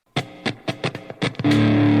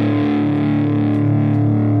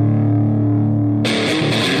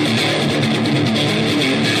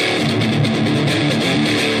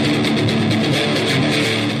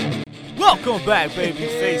Welcome back, baby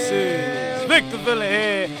faces. Victor Villa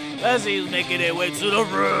here. Let's see who's making their way to the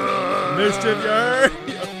room. Mischief, you heard?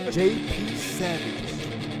 JP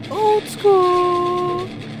Savage. Old school.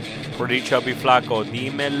 Pretty chubby flaco,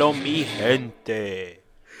 dímelo mi gente.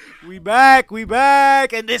 We back,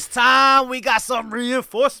 and this time we got some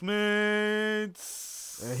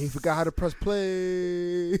reinforcements. And he forgot how to press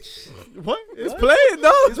play. What? It's playing,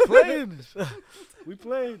 though. It's playing. We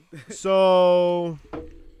played. So,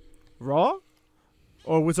 Raw?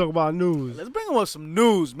 Or we talk about news? Let's bring on some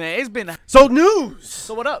news, man. It's been So, news!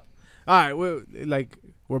 so. What up? All right,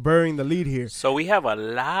 we're burying the lead here. So we have a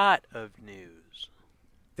lot of news.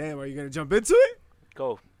 Damn, are you going to jump into it?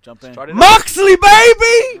 Go. Jump in. Start it up. Moxley,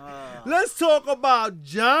 baby! Let's talk about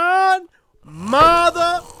John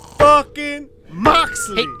motherfucking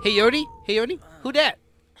Moxley. Hey, Yodi? Who that?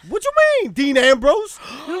 What you mean, Dean Ambrose?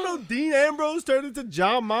 You don't know Dean Ambrose turned into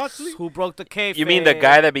John Moxley? Who broke the kayfabe? You mean the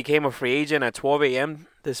guy that became a free agent at 12 a.m.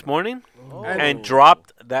 this morning Oh. and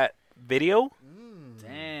dropped that video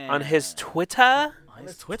Damn. on his Twitter? On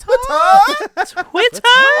his Twitter? Twitter? On his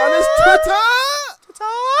Twitter.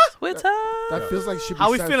 Twitter? That feels like should be How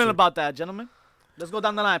we censored. feeling about that, gentlemen? Let's go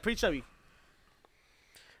down the line. Pretty chubby.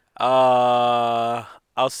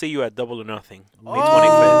 I'll see you at Double or Nothing. May 25th.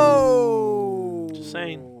 Oh. Just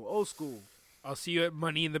saying. Old school. I'll see you at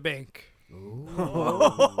Money in the Bank.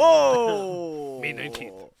 Oh. May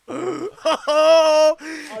 19th.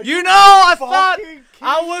 You know, I thought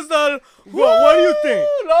I was the. What do you think?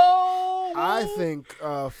 No. I think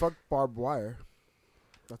fuck barbed wire.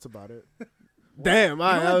 That's about it. Damn, You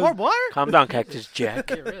don't like barbed wire? Calm down, Cactus Jack.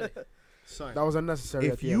 Yeah, really. son. That was unnecessary.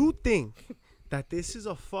 at If the you end. think that this is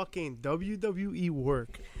a fucking WWE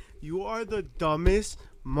work, you are the dumbest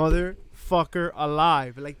motherfucker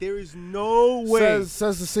alive. Like, there is no way.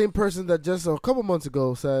 says the same person that just a couple months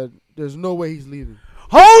ago said there's no way he's leaving.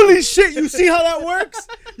 Holy shit, you see how that works?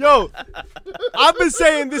 Yo, I've been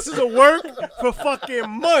saying this is a work for fucking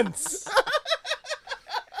months.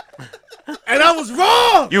 And I was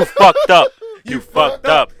wrong. You fucked up. You fucked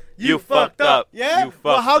up. You fucked up. Yeah? You fucked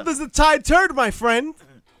Well, how up. does the tide turn, my friend?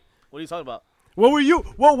 What are you talking about?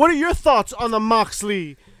 What are your thoughts on the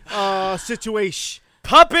Moxley situation?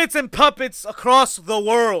 Puppets and puppets across the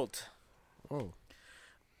world. Oh.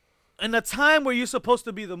 In a time where you're supposed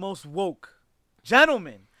to be the most woke.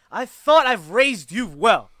 Gentlemen, I thought I've raised you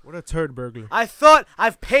well. What a turd burglar. I thought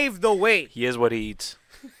I've paved the way. He is what he eats.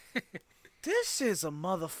 This is a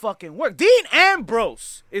motherfucking work. Dean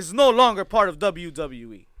Ambrose is no longer part of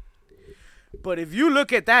WWE. But if you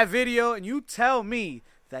look at that video and you tell me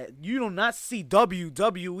that you do not see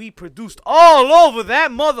WWE produced all over that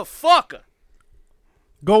motherfucker,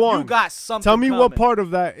 Go on. you got something Tell me coming. what part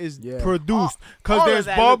of that is produced. Because all of there's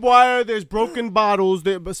that barbed wire, there's broken bottles,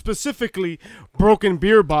 but specifically broken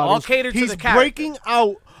beer bottles. All catered to He's the character. breaking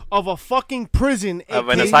out of a fucking prison, Of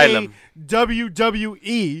an aka asylum.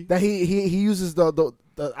 WWE. That he uses the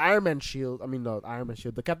Iron Man shield. I mean the Iron Man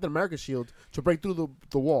shield, the Captain America shield to break through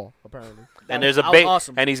the wall. Apparently. And there's a That was big,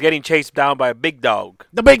 awesome. and he's getting chased down by a big dog.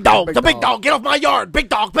 The big dog, The big dog. get off my yard, big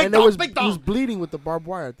dog, And he was bleeding with the barbed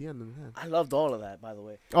wire at the end of the hand. I loved all of that, by the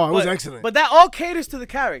way. Oh, it was But- excellent. But that all caters to the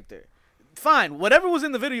character. Fine, whatever was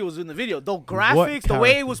in the video was in the video. The graphics, the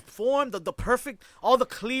way it character? was formed, the perfect, all the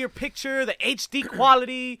clear picture, the HD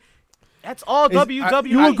quality. That's all WWE.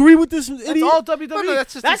 You agree with this idiot? That's all WWE. No,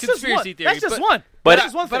 that's just a conspiracy one. theory, That's just but- one. but- That's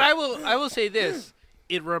just one But thing. I will say this.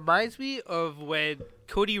 It reminds me of when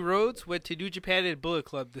Cody Rhodes went to New Japan and Bullet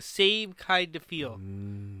Club. The same kind of feel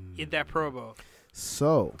in that promo.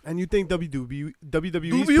 So And you think WWE?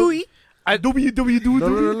 WWE?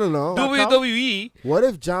 no. WWE. What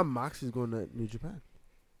if John Moxley's going to New Japan?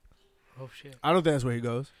 Oh shit! I don't think that's where he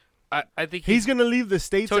goes. I think He's gonna leave the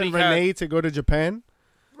States Tony and Khan. Renee to go to Japan.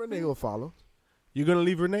 Renee will follow. You gonna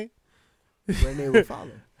leave Renee? Renee will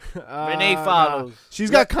follow. Renee follows.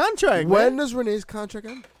 She's got contract. When man. does Renee's contract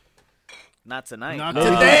end? Not tonight. Not Ladies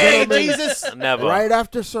and today, gentlemen. Jesus. Never. Right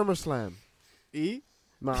after SummerSlam. E?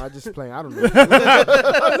 No, I just playing. I don't know.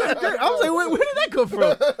 I was like, where did that come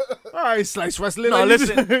from? All right, slice wrestling. No, like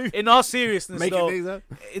listen. In all seriousness, Making though, things up.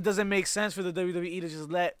 it doesn't make sense for the WWE to just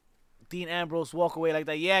let Dean Ambrose walk away like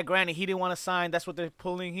that. Yeah, granted, he didn't want to sign. That's what they're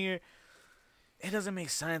pulling here. It doesn't make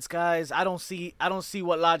sense, guys. I don't see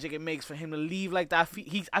what logic it makes for him to leave like that.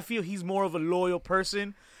 I feel he's more of a loyal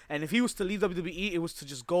person, and if he was to leave WWE, it was to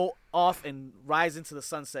just go off and rise into the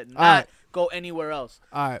sunset, not right. go anywhere else.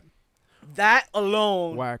 All right, That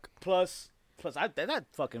alone, whack. plus that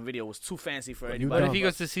fucking video was too fancy for You anybody. What if dumb. he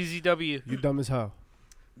goes to CZW? You dumb as hell.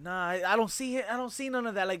 Nah, I don't see it. I don't see none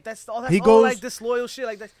of that. Like that's all. That's He all goes- like disloyal shit.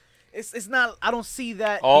 Like that. It's not. I don't see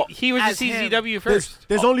that. All, He was As the him. CZW first.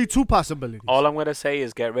 There's only two possibilities. all I'm gonna say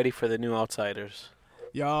is get ready for the new outsiders.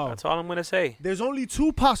 Yo, That's all I'm gonna say. there's only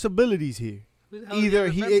two possibilities here. Who the hell are the Either other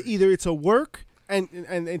he, members? either it's a work, and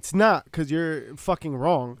it's not because you're fucking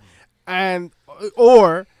wrong, and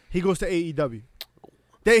or he goes to AEW.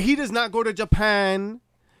 That he does not go to Japan.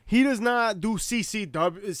 He does not do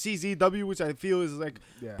CZW, which I feel is like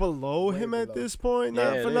Yeah. below Way him at below. this point. Yeah,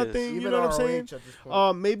 Not it for is. nothing, you Even know what I'm ROH saying? at this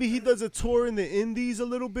point. Maybe he does a tour in the Indies a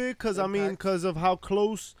little bit because Impact. because of how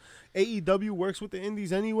close AEW works with the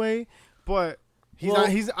Indies anyway. But he's Well-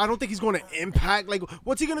 not. I don't think he's going to Impact. Like,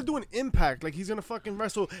 what's he gonna do in Impact? Like, he's gonna fucking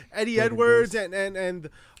wrestle Eddie Logan Edwards Grace.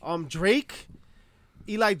 and Drake,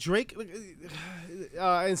 Eli Drake,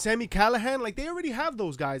 and Sammy Callahan. Like, they already have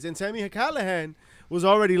those guys, and Sammy Callahan was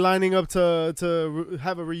already lining up to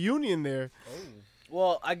have a reunion there.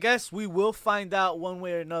 Well, I guess we will find out one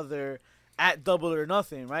way or another at Double or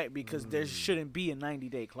Nothing, right? Because there shouldn't be a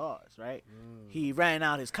 90-day clause, right? He ran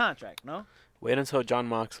out his contract, no? Wait until John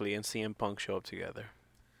Moxley and CM Punk show up together.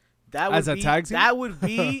 That would As a be, tag team? That would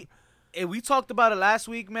be. And we talked about it last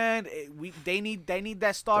week, man. They need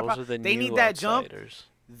that star Those power. are the They new need that jump. outsiders.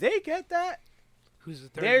 They get that. Who's the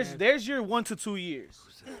third man? There's your 1 to 2 years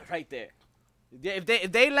right there. If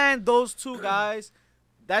they land those two guys,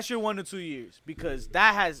 that's your 1 to 2 years because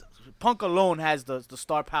that has Punk alone has the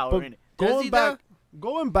star power But in it. Does he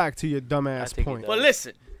going back to your I dumbass think he point. does. But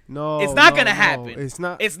listen, No, it's not no, gonna no, happen. It's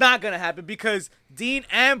not. It's not gonna happen because Dean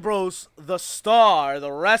Ambrose, the star,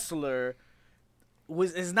 the wrestler,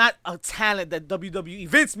 is not a talent that WWE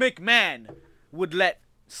Vince McMahon would let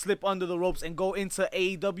slip under the ropes and go into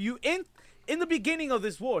AEW in the beginning of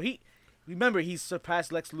this war. He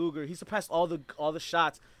surpassed Lex Luger. He surpassed all the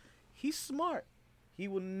shots. He's smart. He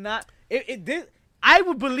will not. I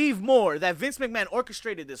would believe more that Vince McMahon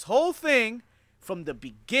orchestrated this whole thing from the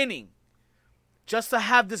beginning, just to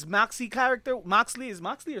have this Moxley character. Moxley is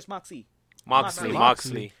Moxley or is Moxie?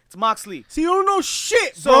 Moxley. It's Moxley. See, you don't know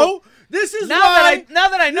shit, So, bro. This is Now why.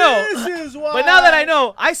 that I know, This is why. but now that I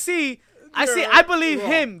know, I believe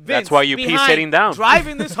him. Vince, That's why you pee behind sitting down.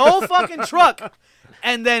 driving this whole fucking truck,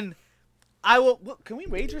 and then I will. Can we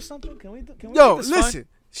rage or something? Can we? Yo, make this fun? listen.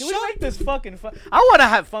 Can we make this fucking fun? I want to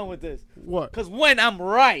have fun with this. What? Because when I'm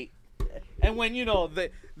right, and when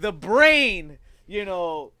the brain,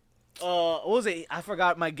 what was it? I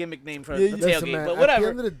forgot my gimmick name for the listen, tailgate, man, but at whatever. the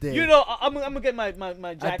end of the day- I'm gonna get my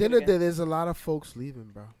jacket. At the end of the again. day, there's a lot of folks leaving,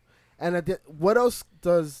 bro. And what else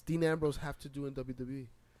does Dean Ambrose have to do in WWE?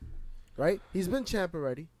 Right? He's been champ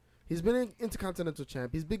already. He's been Intercontinental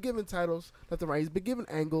champ. He's been given titles left and right. He's been given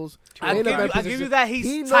angles. I'll main give event you- I'll give position. you that he's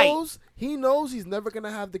he tight. knows he's never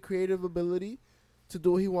gonna have the creative ability to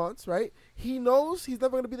do what he wants. Right? He knows he's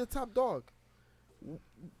never gonna be the top dog.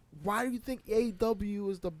 Why do you think AEW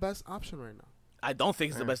is the best option right now? I don't think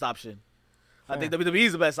it's the Fair. best option. I Fair. think WWE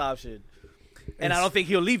is the best option, and I don't think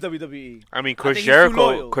he'll leave WWE. I mean, I Chris think he's too loyal.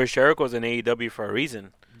 Jericho. Chris Jericho's in AEW for a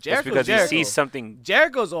reason. Just Jericho's because Jericho. he sees something.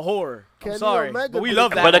 Jericho's a horror. I'm Kenny sorry, Omega but we did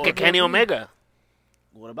love that. that. But look horror. at Kenny Omega.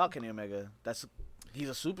 What about Kenny Omega? He's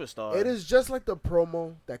a superstar. It is just like the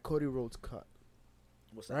promo that Cody Rhodes cut.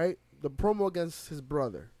 What's that? Right? The promo against his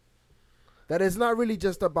brother. That is not really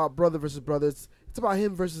just about brother versus brother. It's about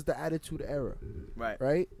him versus the Attitude Era. Right.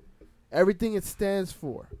 Right? Everything it stands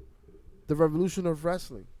for. The revolution of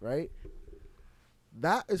wrestling. Right?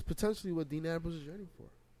 That is potentially what Dean Ambrose is yearning for.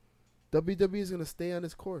 WWE is going to stay on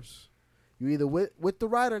its course. You either with the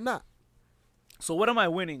ride or not. So what am I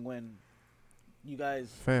winning when you guys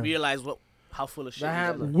Fam. realize how full of shit you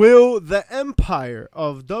guys are? Will the empire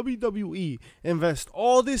of WWE invest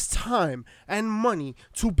all this time and money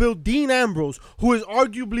to build Dean Ambrose, who is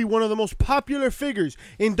arguably one of the most popular figures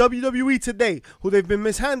in WWE today, who they've been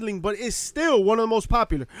mishandling, but is still one of the most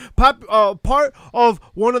popular, part of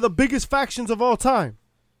one of the biggest factions of all time?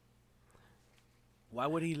 Why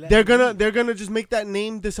would he let? They're him leave? gonna just make that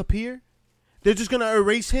name disappear. They're just gonna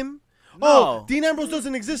erase him. No. Oh, Dean Ambrose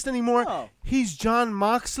doesn't exist anymore. No. He's John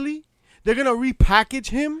Moxley. They're gonna repackage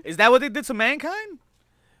him. Is that what they did to Mankind?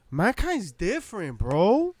 Mankind's different,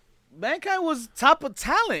 bro. Mankind was top of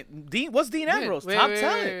talent. What's Dean Ambrose? Top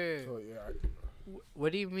talent.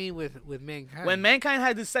 What do you mean with Mankind? When Mankind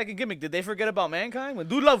had his second gimmick, did they forget about Mankind? When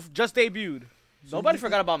Dude Love just debuted, nobody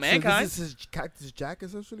forgot about Mankind. So this is Cactus Jack,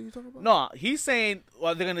 essentially, you talking about? No, he's saying,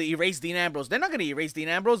 well, they're going to erase Dean Ambrose. They're not going to erase Dean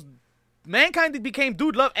Ambrose. Mankind became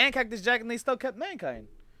Dude Love and Cactus Jack, and they still kept Mankind.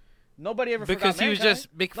 Nobody ever because forgot he was Mankind.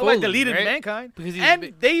 just Mick Nobody Foley, deleted right? Mankind. Because he was and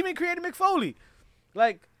Mick- they even created Mick Foley.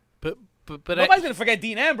 Like, but nobody's going to forget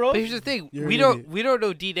Dean Ambrose. But here's the thing: You're we an don't idiot. we don't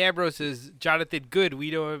know Dean Ambrose as Jonathan Good. We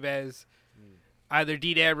know him as Either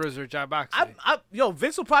Dean Ambrose or John Moxley. Yo,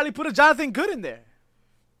 Vince will probably put a Jonathan Good in there.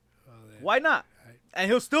 Why not? And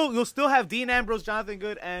he'll still have Dean Ambrose, Jonathan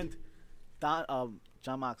Good, and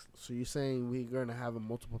John Moxley. So you're saying we're gonna have a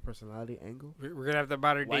multiple personality angle? We're gonna have the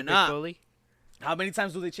modern Why day not? Mick Foley. How many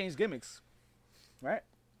times do they change gimmicks? Right?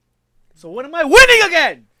 So when am I winning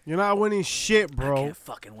again? You're not winning shit, I bro. can't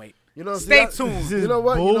fucking wait. You know, Stay see, tuned. This You is know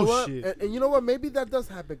what? You know what? bullshit. And you know what? Maybe that does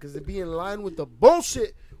happen because it be in line with the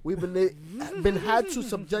bullshit we've been had to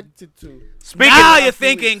subjected to. Now you're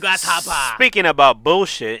thinking, Grasshopper. Speaking about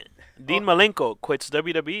bullshit, Dean Malenko quits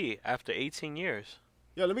WWE after 18 years.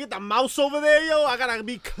 Yo, let me get the mouse over there, yo. I gotta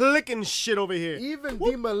be clicking shit over here. Even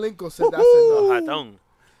Dean Malenko said that's enough. Hatón.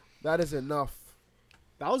 That is enough.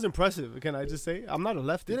 That was impressive. Can I just say? I'm not a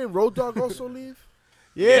lefty. Didn't Road Dogg also leave?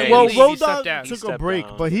 Yeah, Yeah, well, he Road stepped Dogg down. He took a stepped break,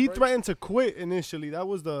 down. but he threatened to quit initially. That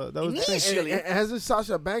was the thing. Initially. And hasn't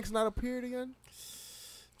Sasha Banks not appeared again?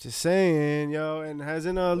 Just saying, yo. And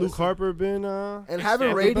hasn't Luke Listen. Harper been And haven't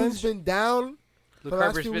on the ratings bench? been down? Luke the last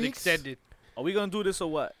Harper's few been weeks? extended. Are we gonna do this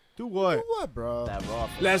or what? Do what? What, bro? That Raw.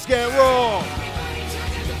 Let's get raw.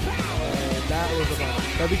 And that was about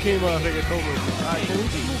it. That became a Can we just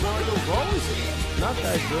move on? Yo, Raw was not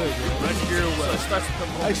that good, yo. So it starts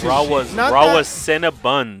with the Actually, Raw was not Raw that- was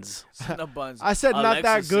Cinnabons. Cinnabons. I said not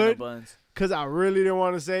that good. Cinnabons. Because I really didn't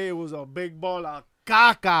want to say it was a big ball of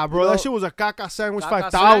caca, bro. You know- that shit was a caca sandwich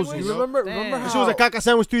Caca 5,000. sandwich? You yo. remember Damn. how That shit was a caca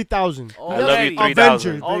sandwich 3,000. I love you, Already. 3000.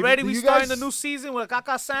 Avengers. Already Do we you starting guys- the new season with a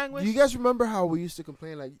caca sandwich. Do you guys remember how we used to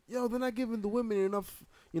complain like, yo, they're not giving the women enough,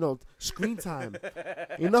 screen time,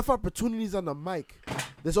 enough opportunities on the mic?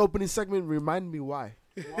 This opening segment reminded me why.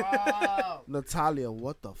 Wow. Natalia,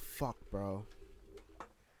 what the fuck, bro?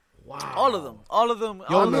 Wow. All of them. All of them.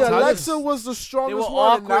 Yo, I all mean, of them. Natalia's- Alexa was the strongest were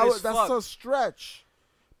one, and awkward as that's fuck. a stretch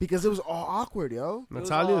because it was all awkward, yo.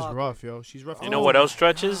 Natalia's all rough, yo. She's rough. You know what else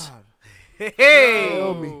stretches? God. Hey.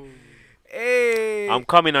 Kill me. Hey. I'm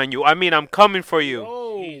coming on you. I mean, I'm coming for you.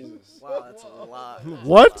 Oh. Wow, that's a lot.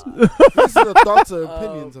 What? These are the thoughts and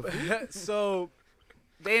opinions of So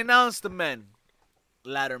they announced the men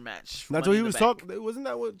ladder match. That's Money what he in the was Bank. talking. Wasn't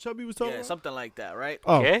that what Chubby was talking Yeah, about? something like that, right?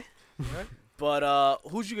 Oh. Okay. But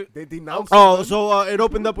who's you? They denounced. Oh, so it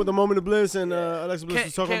opened up with a moment of bliss, and Alexa Bliss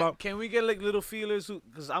was talking about. Can we get like little feelers?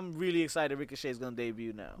 Because I'm really excited. Ricochet's gonna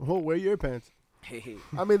debut now. Oh, wear your pants. Hey.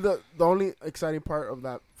 I mean, the only exciting part of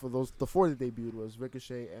that for the four that debuted was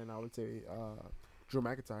Ricochet and I would say Drew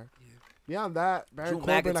McIntyre. Beyond that, Baron Drew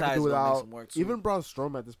Corbin I McIntyre's could do gonna make without. some work, too. Even Braun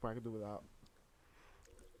Strowman at this point I could do without.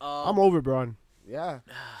 I'm over Braun. Yeah,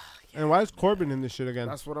 And why is Corbin in this shit again?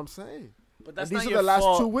 that's what I'm saying. But that's these not are your the last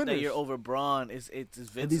fault two That winners. you're over Braun. It's Vince's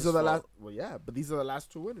And these are the fault. last. Well, yeah, but these are the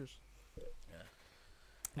last two winners.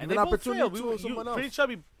 And Give they an both opportunity failed. to someone else. Pretty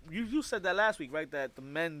chubby. You said that last week, right? That the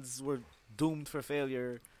men's were doomed for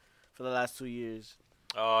failure for the last 2 years.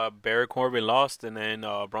 Baron Corbin lost, and then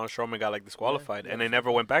Braun Strowman got disqualified, and they never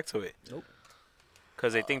went back to it. Nope.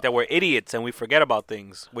 Because they think that we're idiots and we forget about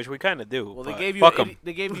things, which we kind of do. Well, they but gave you fuck 'em.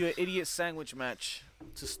 they gave you an idiot sandwich match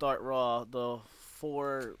to start Raw. The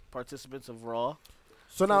 4 participants of Raw.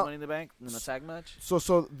 So for now, Money in the Bank in a tag match.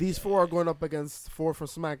 so these four are going up against 4 from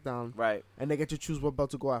SmackDown, Right. and they get to choose what belt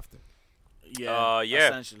to go after. Yeah. Yeah.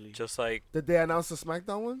 Essentially. Just like, Did they announce the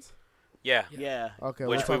SmackDown ones? yeah. Yeah. Okay,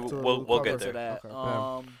 Which we'll we- talk to- we'll cover get it. To there. that.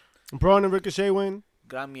 Okay. Braun and Ricochet win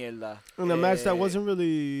Gran mierda. in a match that Yeah. wasn't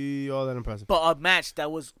really all that impressive. But a match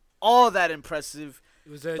that was all that impressive.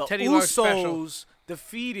 It was a The Teddy Long special. Usos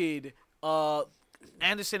defeated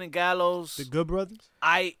Anderson and Gallows. The Good Brothers.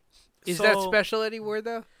 Is that special anymore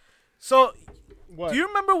though? So, What? do you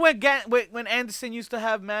remember when Anderson used to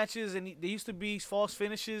have matches and they used to be false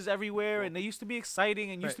finishes everywhere and they used to be exciting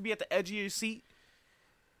and used to be at the edge of your seat?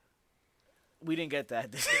 We didn't get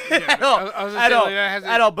that at all. I was gonna At say, all. like, that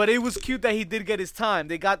hasn't- At all. But it was cute that he did get his time.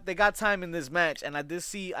 They got time in this match, and I did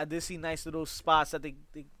see nice little spots that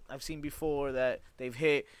I've seen before that they've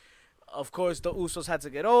hit. Of course, the Usos had to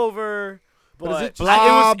get over, But but is it- it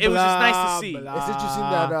was just nice to see. blah, It's interesting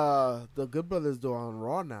that the Good Brothers do on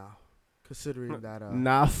Raw now, considering that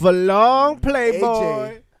Not for long,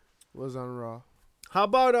 Playboy. AJ was on Raw. How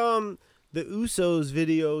about the Usos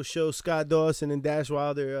video show Scott Dawson and Dash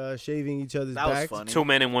Wilder shaving each other's That was backs? funny. 2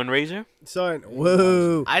 men in 1 razor. Son,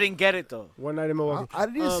 whoa. I didn't get it though. One night in Milwaukee. I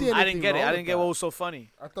didn't see anything I didn't get it. wrong I with didn't get that. what was so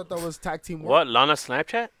funny. I thought that was tag team work. What? Lana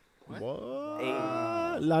Snapchat? What?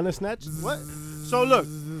 Hey. Lana Snatch? What? So look,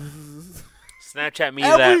 Snapchat me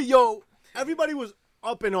that. everybody was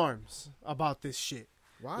up in arms about this shit.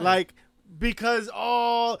 Why? Like, because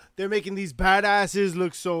they're making these badasses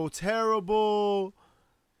look so terrible.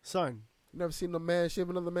 Son, You never seen a man shave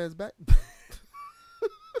another man's back?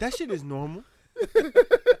 that shit is normal.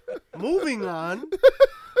 Moving on.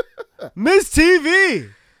 Miss TV.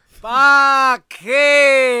 Fuck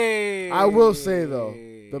it. I will say though,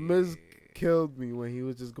 The Miz killed me when he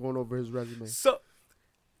was just going over his resume. So,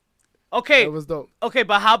 okay, That was dope. okay,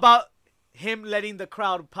 but how about him letting the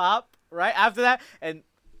crowd pop right after that and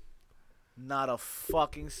not a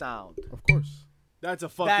fucking sound? Of course. That's a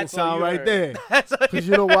fucking That's all sound you right heard. there. That's what Because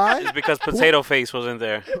you know why? It's because Potato Face wasn't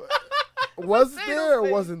there. Was there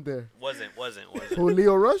or wasn't there? Wasn't. Who,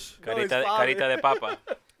 Leo Rush? Carita, father. carita de papa.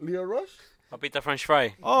 Leo Rush? Papita French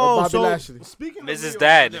fry. Oh, Bobby so Lashley. speaking of Mrs. Leo,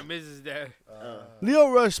 Dad. The Mrs. Dad. Leo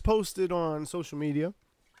Rush posted on social media.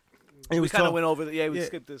 He we was kind of talk- went over. We Yeah,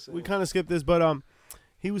 skipped this. We kind of skipped this, but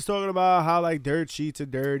he was talking about how like dirt sheets are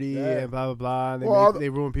dirty Yeah. and blah blah blah, and Well, they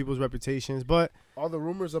ruin people's reputations. But All the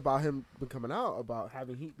rumors about him been coming out about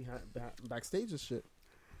having heat behind backstage and shit.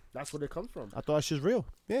 That's where it comes from. I thought it's just real.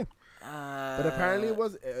 Yeah, But apparently it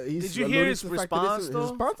was. He's Did you hear alluding his to the fact that response, his though?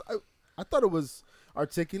 response, I thought it was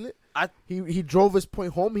articulate. I- He drove his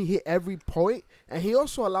point home. He hit every point, and he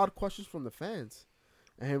also allowed questions from the fans,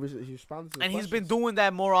 and he responded to. The and he's been questions. doing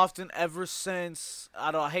that more often ever since.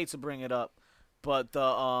 I hate to bring it up, but the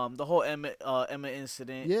whole Emma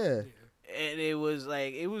incident. Yeah, And it was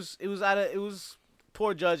like it was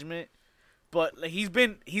poor judgment, but like he's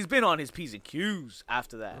been on his P's and Q's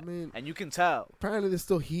after that. I mean- and you can tell. apparently there's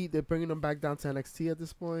still heat. They're bringing him back down to NXT at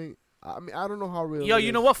this point. I mean, I don't know how real. Yo, it you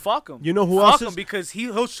is. know what? Fuck him. You know who Fuck else him is- because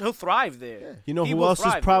he'll thrive there. Yeah. you know He who will else is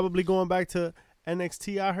thrive there. probably going back to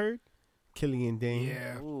NXT? I heard Killian Dane.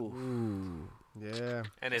 Yeah. Ooh. Yeah.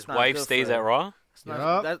 And his not wife good stays for at him. Raw. That's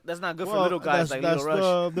not, Yup. that's not good for Well, little guys like that's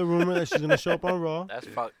Leo Rush. the rumor that she's gonna show up on Raw.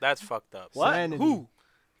 That's fucked up. What? Sanity. Who?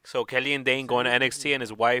 So Kelly and Dane going to NXT and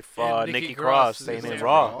his wife And Nikki Nikki Cross Cross is staying in his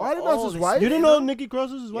Raw. Oh, I didn't know it's his wife. You didn't know Nikki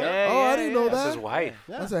Cross was his wife? Yeah, Oh, I yeah, didn't know yeah. That's that. his wife.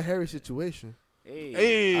 Yeah. That's a hairy situation. Hey.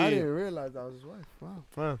 Hey. I didn't realize that was his wife.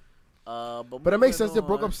 Wow. Wow. But it makes sense. They moving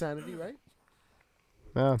broke on. up Sanity, right?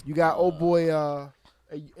 Yeah. You got old boy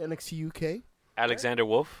NXT UK. Alexander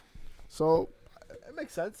Wolf. So it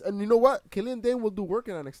makes sense. And you know what? Killian Dane will do work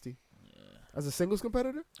in NXT. As a singles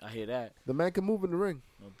competitor, I hear that. the man can move in the ring.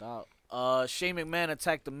 No doubt. Shane McMahon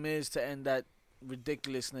attacked the Miz to end that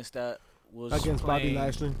ridiculousness that was Against Bobby playing,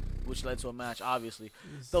 Lashley. which led to a match. Obviously,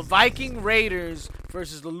 the Viking Raiders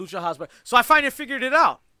versus the Lucha House Party. So I finally figured it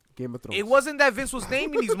out. Game of Thrones. It wasn't that Vince was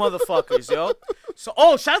naming these motherfuckers, yo. So,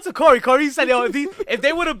 shout out to Corey. Corey said, yo, if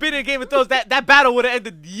they would have been in Game of Thrones, that battle would have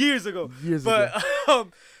ended years ago.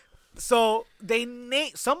 So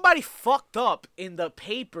they somebody fucked up in the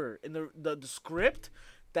paper in the script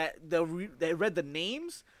that they read the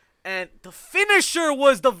names, and the finisher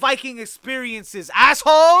was the Viking Experiences,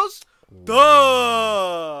 assholes.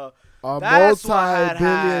 Duh. A That's what had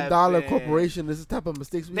multi-billion-dollar happened. corporation. This is the type of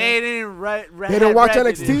mistakes we They have. didn't write. They didn't watch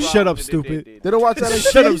NXT? Shut up, stupid. They don't watch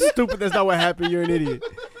NXT. Shut up, stupid. That's not what happened. You're an idiot.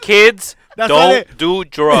 Kids, That's not don't it. do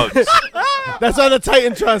drugs. That's why the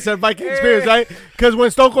Titantron said Viking Experience, right? Because when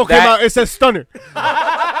Stone Cold came That- out, it said Stunner.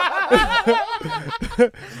 That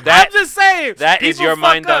I'm just saying. that is people your fuck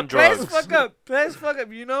mind up. on drugs. Players fuck up. Players fuck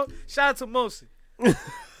up. You know. Shout out to Mosi.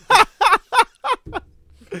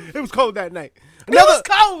 It was cold that night. It was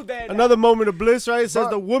cold then. Another moment of bliss, right? It says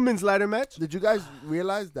But- the women's ladder match. Did you guys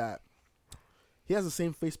realize that he has the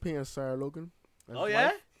same face paint as Sarah Logan? as Oh his yeah.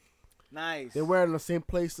 wife? Nice. They were in the same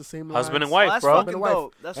place, the same Husband and lines. wife, that's bro. fucking Husband and wife.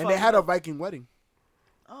 dope. That's And they fucking had a dope. Viking wedding.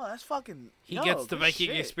 Oh, that's fucking. He yo, gets the good Viking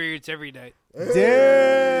shit. experience every night.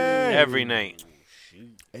 Damn. Every night.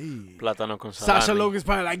 Hey. Plátano con Sasha salami. Logan's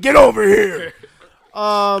probably like, get over here.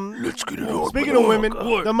 Let's get it on. Speaking of women,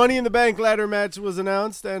 the Money in the Bank ladder match was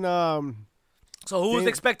announced, and So who was Damn.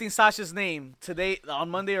 expecting Sasha's name today on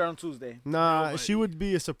Monday or on Tuesday? she would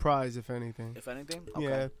be a surprise if anything. If anything. Yeah.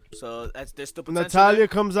 Okay. So there's still potential. Natalia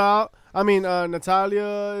comes out. I mean,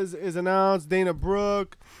 Natalia is announced. Dana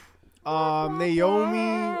Brooke,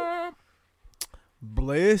 Naomi,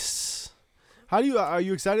 Bliss. Are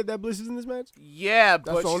you excited that Bliss is in this match? Yeah, That's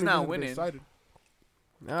but the she's only not reason to be winning. excited.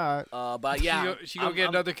 All right. But yeah, She gonna get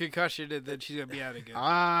another concussion and then she's gonna be out again.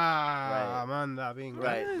 Ah, Right. Amanda being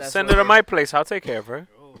Right. That's Send what- her to my place. I'll take care of her.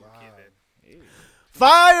 Oh, okay then.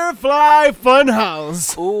 Firefly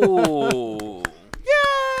Funhouse. Ooh.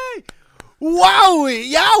 Yay!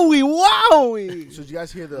 Wowie! Yowie! Wowie! So did you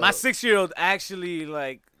guys hear the? My 6-year-old actually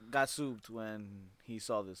got souped when he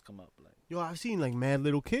saw this come up. Yo, I've seen like mad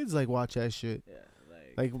little kids like watch that shit. Yeah,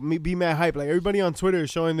 Like me be mad hype. Like everybody on Twitter is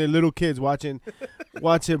showing their little kids watching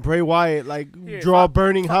Bray Wyatt Here, draw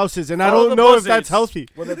burning houses, and I follow don't the know if buzzards. that's healthy.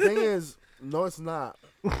 Well, the thing is, no, it's not.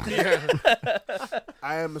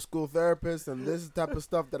 I am a school therapist, and this is the type of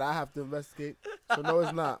stuff that I have to investigate. So no,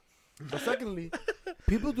 it's not. But secondly,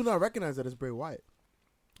 people do not recognize that it's Bray Wyatt.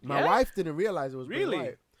 My Yeah? wife didn't realize it was Really? Bray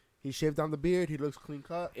Wyatt. He shaved down the beard. He looks clean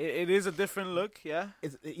cut. It is a different look. Yeah.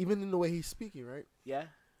 It's even in the way he's speaking, right? Yeah.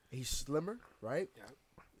 He's slimmer, right? Yeah.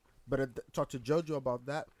 But talk to JoJo about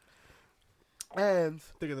that. And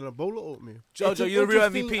Thinking of a bowl of oatmeal. it's JoJo, an you're the real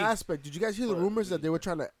interesting MVP. aspect. Did you guys hear the rumors that they were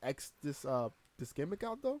trying to X this gimmick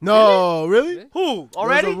out though? No, really? Who There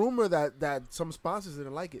already? was a rumor that some sponsors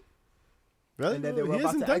didn't like it. Really? And that they were he about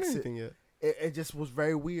hasn't to done exit. anything yet. It just was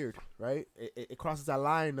very weird, right? It crosses that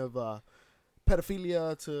line of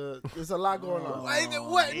pedophilia to. There's a lot going on.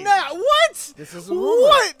 What? Nah, what? This is a rumor.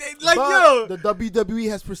 What? Like, But yo, the WWE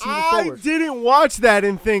has proceeded I forward. didn't watch that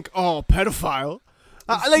and think, oh, pedophile.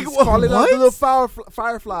 Like, He's calling out what? the little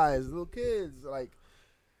fireflies, little kids. Like,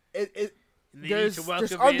 it They need there's to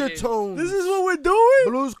welcome undertones. This is what we're doing?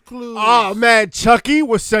 Blue's Clues. Oh man, Chucky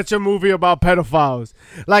was such a movie about pedophiles.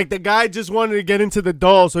 Like the guy just wanted to get into the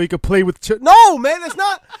doll so he could play with. No, man, that's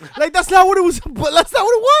not like that's not what it was. But that's not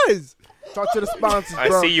what it was. Talk to the sponsors, I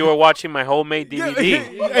bro. see you were watching my homemade DVD.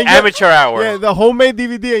 And you're- Amateur hour. Yeah, the homemade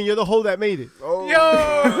DVD, and you're the hoe that made it. Oh.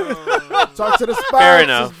 Yo. Talk to the Fair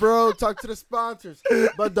enough. sponsors, bro. Talk to the sponsors.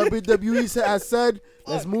 But WWE has said,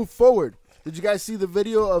 let's move forward. Did you guys see the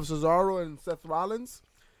video of Cesaro and Seth Rollins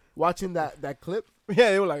watching that clip?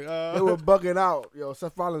 Yeah, they were like, They were bugging out. Yo,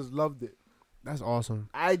 Seth Rollins loved it. that's awesome.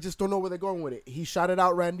 I just don't know where they're going with it. He shouted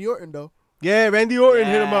out Randy Orton, though. Yeah, Randy Orton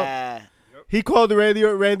hit him up. Yeah. He called Randy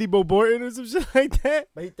Boborton or some shit like that.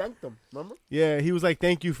 But he thanked them, remember? Yeah, he was like,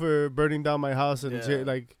 "Thank you for burning down my house and Yeah. shit,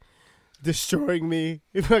 like destroying me,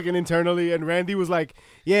 fucking internally." And Randy was like,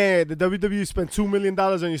 "Yeah, the WWE spent $2 million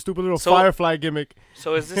on your stupid little So- Firefly gimmick."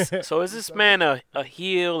 So is this man a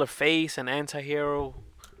heel, a face, an anti-hero?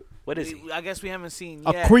 What is he? I guess we haven't seen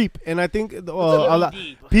A yet. creep, and I think a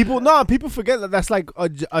lot, people forget that that's like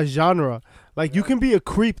a genre. Like you can be a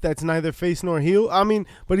creep that's neither face nor heel. I mean,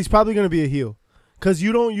 but he's probably gonna be a heel, cause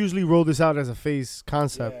you don't usually roll this out as a face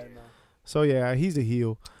concept. So yeah, he's a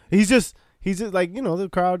heel. He's just like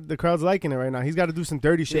the crowd's liking it right now. He's got to do some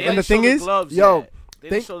dirty shit. They And the didn't show thing is, gloves yo, yet. They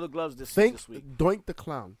think- didn't show the gloves this Think week. Doink the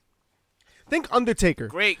Clown. think Undertaker.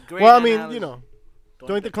 Great. Well, I mean, analogy.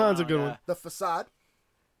 Doink the Clown's a good one. The Facade.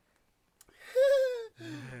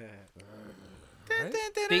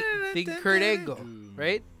 Think Kurt Angle,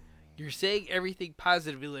 right? You're saying everything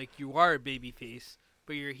positively like you are a babyface,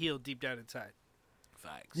 but you're a heel deep down inside.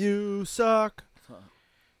 Facts. You suck.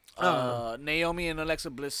 Naomi and Alexa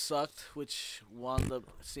Bliss sucked, which wound up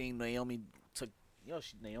seeing Naomi took.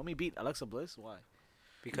 Naomi beat Alexa Bliss. Why?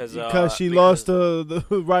 Because She lost the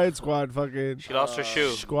Riot Squad fucking She lost her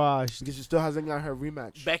shoe. squash. Because she still hasn't got her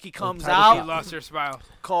rematch. Becky comes title She out, lost her smile.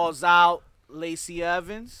 calls out Lacey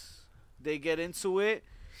Evans. They get into it.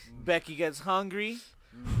 Becky gets hungry,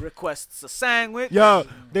 requests a sandwich. Yo,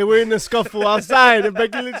 they were in the scuffle outside, and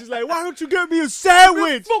Becky Lynch is like, "Why don't you get me a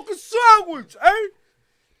sandwich? Fucking sandwich, eh?"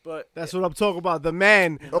 But That's what I'm talking about. The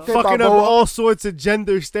man Okay, fucking up Balboa. all sorts of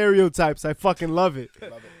gender stereotypes. I fucking love it.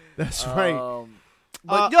 That's right.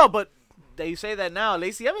 but they say that now.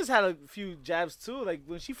 Lacey Evans had a few jabs too. Like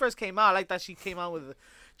when she first came out, I like that she came out with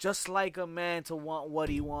just like a man to want what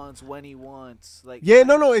he wants when he wants. Like Yeah,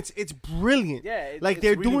 no, it's brilliant. Yeah, like it's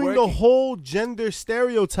they're really doing the working. whole gender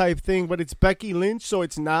stereotype thing, but it's Becky Lynch, so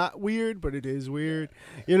it's not weird, but it is weird.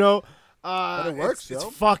 You know, But it works, It's yo.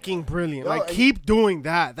 fucking brilliant. Yo, like and- keep doing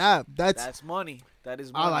that. That's That's money. That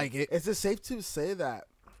is money. I like it. Is it safe to say that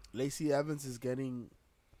Lacey Evans is getting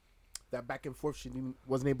that back and forth she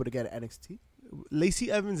wasn't able to get at NXT?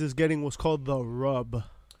 Lacey Evans is getting what's called the rub,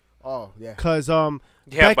 Oh, yeah. cause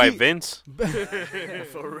Yeah, by Becky- Vince.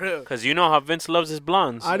 For real. Because you know how Vince loves his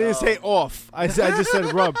blondes. I didn't say off. I just said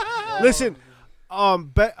rub. Listen,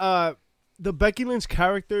 the Becky Lynch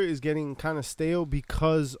character is getting kind of stale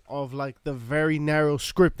because of like the very narrow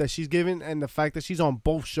script that she's given and the fact that she's on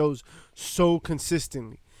both shows so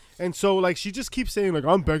consistently. And so like she just keeps saying like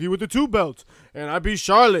I'm Becky with the 2 belts and I beat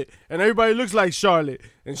Charlotte and everybody looks like Charlotte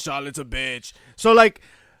and Charlotte's a bitch. So like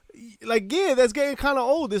yeah, that's getting kind of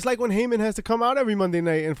old. It's like when Heyman has to come out every Monday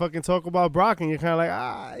night and fucking talk about Brock and you're kind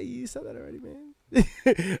of like, you said that already, man.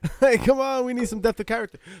 Like, come on, we need some depth of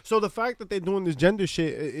character. So the fact that they're doing this gender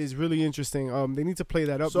shit is really interesting. They need to play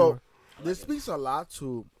that up So, more. this speaks a lot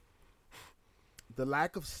to the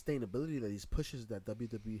lack of sustainability that these pushes that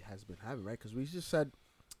WWE has been having, right? Because we just said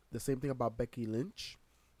the same thing about Becky Lynch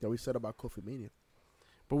that we said about Kofi Mania.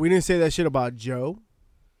 But we didn't say that shit about Joe.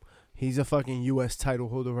 He's a fucking U.S. title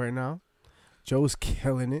holder right now. Joe's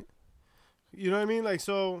killing it. You know what I mean? Like,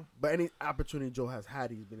 so, But any opportunity Joe has had,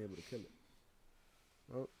 he's been able to kill it.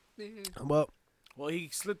 well, Well, he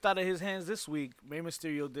slipped out of his hands this week. Rey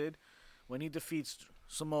Mysterio did when he defeats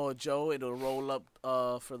Samoa Joe. It'll roll up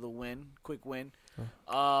for the win, quick win. Lame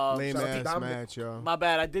shout out to ass Dominic. match, yo. My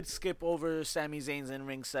bad. I did skip over Sami Zayn's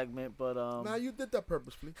in-ring segment, but Nah, you did that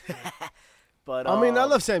purposely. but I mean, I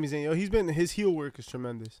love Sami Zayn, yo. His heel work is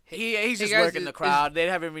tremendous. he's Hey, just guys, working the crowd. They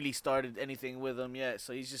haven't really started anything with him yet,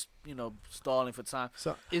 so he's just stalling for time.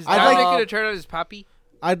 So Is I'd Dominic like- gonna turn on his poppy?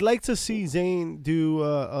 I'd like to see Zayn do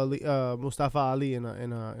Mustafa Ali in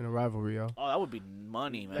a rivalry, yo. Oh, that would be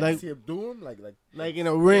money, man. Like- see him do him Like in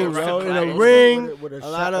a ring, right, yo. In right. a ring, with a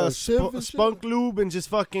lot of shiv and shit. spunk lube and just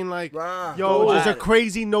fucking like, Rah. yo, Go just at a it.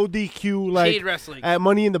 crazy no DQ like Chain wrestling. at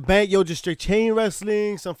Money in the Bank, yo, just straight chain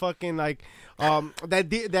wrestling, some fucking like that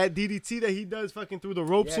DDT that he does fucking through the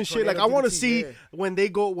ropes Yeah, and shit. Like I tornado want to DDT, see yeah. when they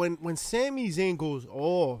go when Sami Zayn goes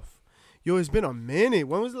off. Yo, it's been a minute.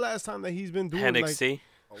 When was the last time that he's been doing like? NXT. See?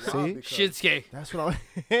 Shinsuke. That's what I.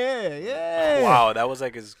 Yeah. Wow, that was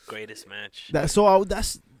like his greatest match. That's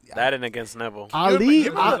That and against Neville. Ali.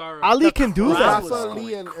 you're bizarre. Ali can do crowd that. was Mustafa going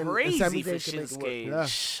Ali and crazy Sami for Zayn can make it work.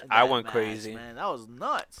 Shinsuke. Yeah. I That went match, crazy. man. That was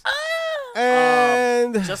nuts.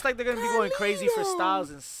 And Just like they're gonna be going crazy for Styles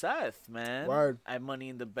and Seth, man. Word. At Money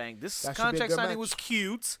in the Bank. This That should be a contract good signing match. was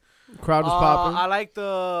cute. crowd was popping. I like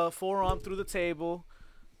the forearm through the table.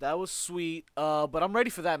 That was sweet. But I'm ready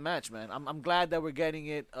for that match, man. I'm glad that we're getting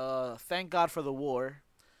it. Thank God for the war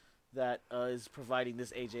that is providing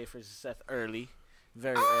this AJ versus Seth early,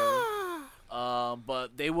 very early.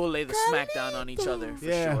 But they will lay the smackdown on each other for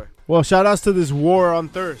Yeah. sure. Well, shout outs to this war on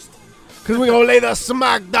thirst. Cause we gonna lay the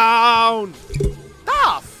smack down.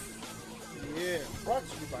 Tough. Yeah. Brought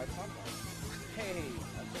to you by Popeye. Hey,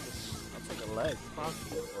 I'll take a leg or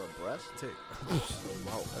a breast.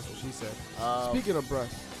 Wow, that's what she said. Speaking of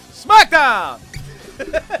breasts, SmackDown.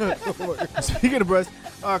 Speaking of breasts,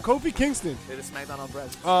 Kofi Kingston. They did SmackDown on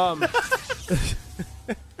breast.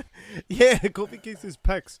 Yeah, Kofi Kingston's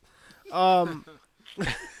pecs.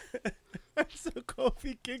 So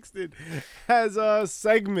Kofi Kingston has a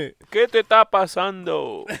segment. ¿Qué te está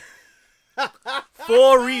pasando?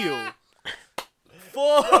 For real.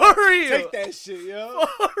 For real. Take that shit, yo.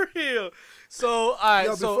 For real. So, all right.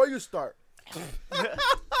 yo, so, before you start,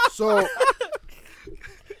 so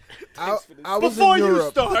I was Before in you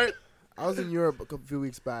Europe. start. I was in Europe a few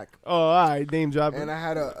weeks back, Oh, all right, name dropping. and I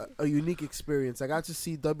had a unique experience. I got to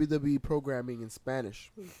see WWE programming in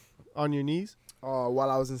Spanish On your knees. while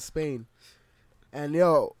I was in Spain, and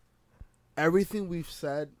yo, everything we've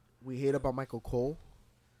said we hate about Michael Cole.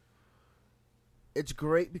 It's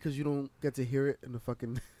great because you don't get to hear it in the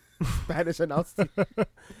fucking Spanish announcement.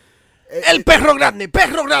 El perro grande,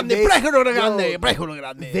 perro grande, They- perro yo, grande, perro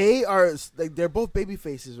grande. They are like they're both baby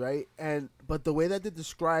faces, right? But the way that they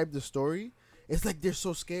describe the story, it's like they're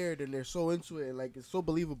so scared and they're so into it, and like it's so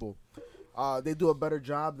believable. They do a better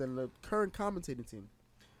job than the current commentating team,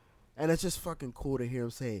 and it's just fucking cool to hear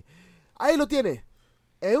him say, "Ahí lo tiene,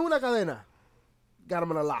 en una cadena, got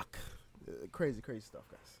him in a lock." Crazy stuff,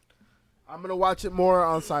 guys. I'm gonna watch it more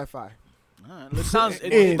on Sci-Fi. it sounds.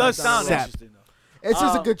 It does sound Sap. interesting though. It's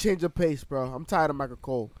just a good change of pace, bro. I'm tired of Michael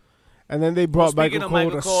Cole. And then they brought Speaking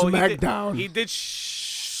Michael of Cole Michael to Cole, SmackDown. he did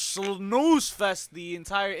snooze fest the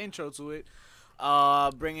entire intro to it,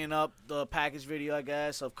 bringing up the package video, I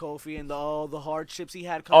guess, of Kofi and all the hardships he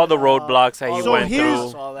had. All the coming up, roadblocks that he all so the went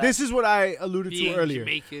here's through. all that. this is what I alluded to Being earlier,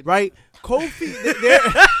 Jamaican. right? Kofi,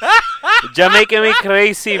 they're, Jamaican me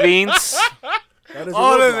crazy, Vince. That is a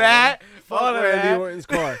all roadblock, of that. fuck All of Randy that. Orton's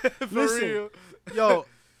car. For Listen, real. yo,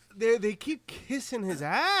 they keep kissing his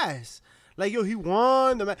ass. Like, yo, he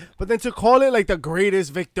won the match. But then to call it, like, the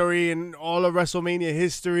greatest victory in all of WrestleMania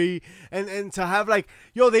history, and to have, like,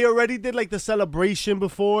 yo, they already did, like, the celebration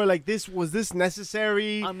before. Like, was this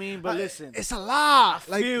necessary? I mean, but listen, It's a lot.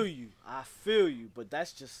 I Like, feel you. I feel you. But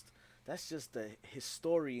that's just the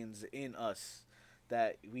historians in us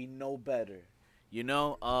that we know better. You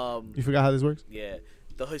know? you forgot how this works? Yeah.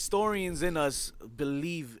 The historians in us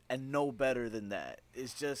believe and know better than that.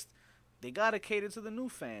 It's just they gotta cater to the new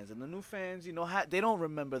fans, and the new fans, you know, they don't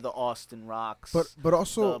remember the Austin Rocks, But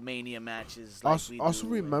also the Mania matches. Like we Also do.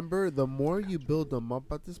 remember, the more you build them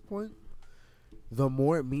up at this point, the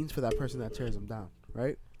more it means for that person that tears them down,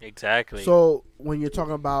 right? Exactly. So when you're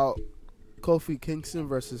talking about Kofi Kingston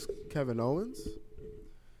versus Kevin Owens,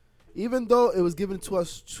 even though it was given to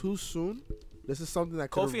us too soon, this is something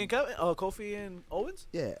that could've- Kofi and Owens.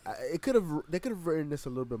 yeah, they could have written this a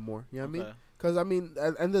little bit more. You know what I mean? Okay. Because I mean,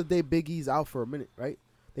 at the end of the day, Big E's out for a minute, right?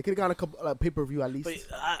 They could have gotten a couple pay-per-view at least.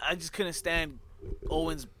 But I just couldn't stand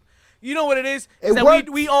Owens. You know what it is? It Is that worked.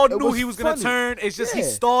 we all It knew was he was gonna funny. turn. It's just he's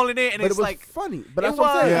Yeah. stalling it, and but it's it was like funny. But it that's what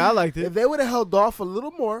I'm was. saying. Yeah, I liked If it. they would have held off a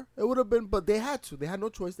little more, it would have been. But they had to. They had no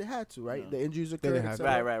choice. They had to, right? Yeah. The injuries They occurred. didn't have to.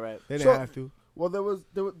 etc. right. They didn't So- have to. Well,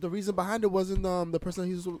 the reason behind it wasn't the person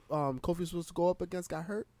Kofi was supposed to go up against got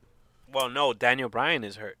hurt. Well, no, Daniel Bryan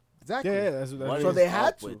is hurt. Exactly. Yeah, that's What So is they up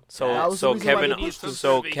had to. with So That was the so reason why Kevin they pushed it.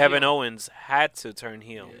 so Big Kevin heel. Owens had to turn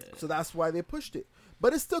heel. So that's why they pushed it.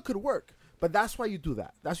 But it still could work. But that's why you do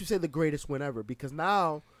that. That's why you say the greatest win ever. Because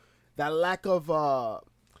now, that lack of,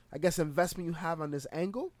 I guess, investment you have on this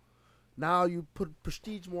angle, now you put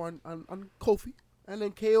prestige more on Kofi. And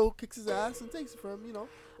then KO kicks his ass and takes it from him, you know.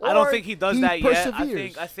 I don't Or think he does he that yet. I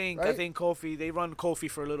perseveres, think right? Kofi. They run Kofi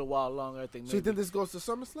for a little while longer. I think. So you Maybe. think this goes to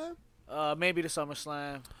SummerSlam? Maybe the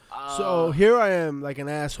SummerSlam. So here I am, like an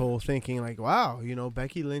asshole, thinking like, wow,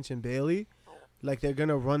 Becky Lynch and Bailey, like they're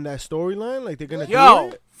gonna run that storyline, like they're gonna do yo,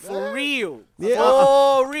 it. for real. Yeah,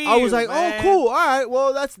 For real. I was like, man. oh, cool, all right,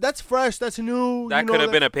 well that's fresh, that's new. That could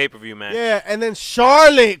have been a pay-per-view match. Yeah, and then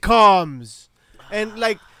Charlotte comes, and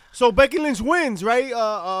like, so Becky Lynch wins, right?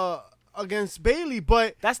 Against Bailey,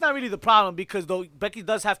 but That's not really the problem because though Becky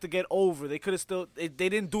does have to get over. They could have still. They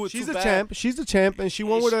didn't do it she's too the bad. champ. She's the champ, and she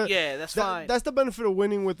won with a. Yeah, that's fine. That's the benefit of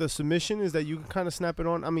winning with a submission is that you can kind of snap it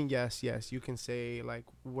on. I mean, yes, you can say like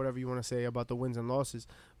whatever you want to say about the wins and losses,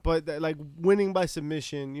 but like winning by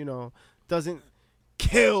submission, doesn't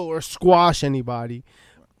kill or squash anybody.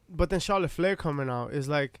 But then Charlotte Flair coming out is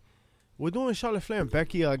like, we're doing Charlotte Flair and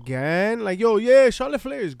Becky again. Like, yo, yeah, Charlotte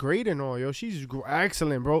Flair is great and all, yo, she's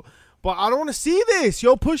excellent, bro. But I don't want to see this,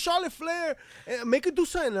 yo. Push Charlotte Flair and make her do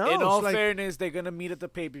something else. In all like, fairness, they're gonna meet at the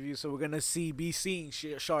pay per view, so we're gonna be seeing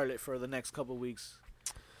Charlotte for the next couple weeks,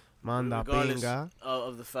 manda regardless pinga.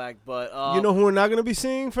 of the fact. But You know who we're not gonna be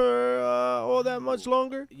seeing for all that much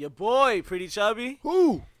longer? your boy, Pretty Chubby,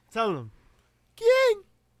 Who? Tell him. King.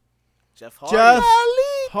 Jeff Hardy, Jeff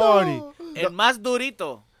Carlito. Hardy. and Más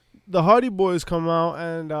Durito. The Hardy Boys come out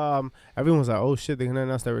and everyone's like, oh shit, they're gonna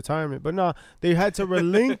announce their retirement. But no, they had to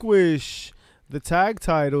relinquish the tag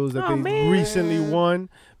titles that they recently won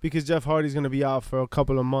because Jeff Hardy's gonna be out for a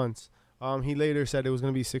couple of months. He later said it was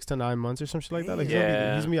gonna be 6 to 9 months or something like that. Like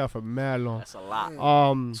Yeah. he's gonna be out for mad long. That's a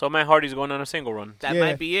lot. So Matt Hardy's going on a single run. That yeah.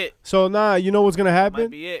 might be it. So you know what's gonna Might happen?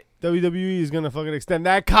 be it. WWE is gonna fucking extend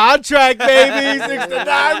that contract, baby. 6 to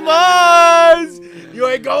 9 months. You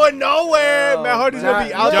ain't going nowhere. Oh, Matt Hardy's gonna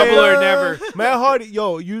be man. out Double there. or never. Matt Hardy,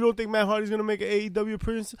 yo, you don't think Matt Hardy's gonna make an AEW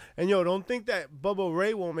appearance? And yo, don't think that Bubba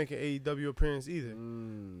Ray won't make an AEW appearance either.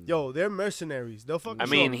 Yo, they're mercenaries. They'll fucking. I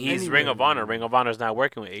show mean, up he's anywhere. Ring of Honor. Ring of Honor's not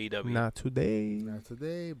working with AEW. Not today. Not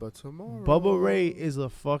today, but tomorrow. Bubba Ray is a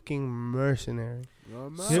fucking mercenary.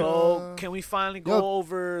 So can we finally go Yo,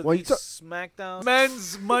 over well, the you ta- SmackDown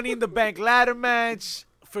Men's Money in the Bank ladder match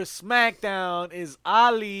for SmackDown is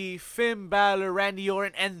Ali, Finn Balor, Randy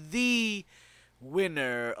Orton, and the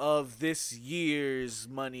winner of this year's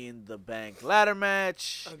Money in the Bank ladder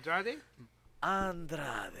match, Andrade?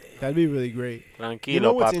 Andrade. That'd be really great. Tranquilo, You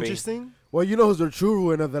know what's papi. interesting? Well, you know who's the true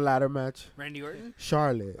winner of the ladder match? Randy Orton?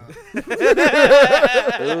 Charlotte.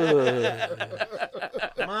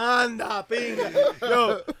 Manda pinga.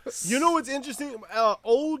 Yo, you know what's interesting?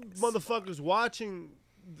 Old motherfuckers watching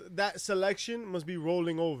that selection must be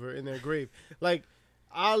rolling over in their grave. Like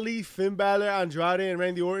Ali, Finn Balor, Andrade, and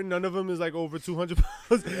Randy Orton. None of them is like over 200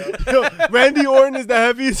 pounds. Yo, Randy Orton is the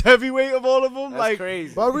heaviest heavyweight of all of them. That's like,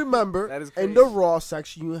 crazy. But remember, That is in the crazy. Raw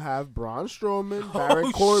section, you have Braun Strowman, Baron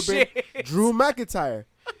Oh, Corbin, shit. Drew McIntyre.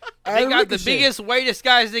 They and got the Ricochet. biggest, whitest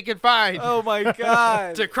guys they can find Oh my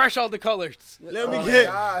God. to crush all the colors. let me Oh my get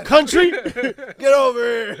God. country. Get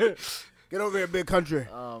over here. Get over here, big country.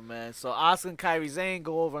 Oh man, so Asuka and Kairi Sane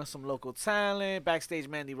go over on some local talent. Backstage,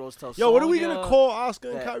 Mandy Rose tells Yo, what are we Sonya gonna call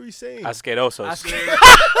Oscar and that- Kyrie saying? Asquerosos. Asuka-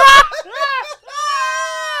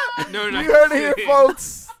 No, no. You heard it here,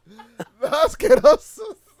 folks. Let's get us.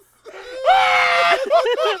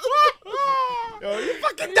 Yo, you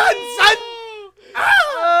fucking done, son.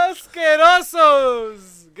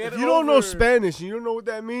 Asquerosos. Get If you don't know over. Spanish, and you don't know what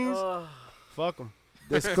that means. Ugh. Fuck them.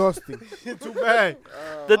 Disgusting. Too bad.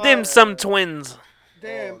 The Dim Sum Twins.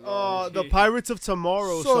 Damn. The Pirates of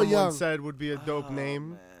Tomorrow. So someone young. said would be a dope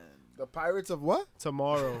name. The Pirates of what?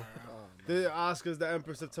 Tomorrow. The Oscar's the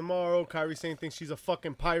Empress of Tomorrow. Kyrie Sane thinks she's a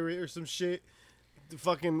fucking pirate or some shit. The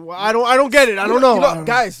fucking. Well, I don't get it. I don't know.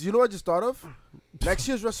 Guys, you know what I just thought of? Next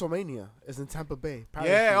year's WrestleMania is in Tampa Bay. Pirates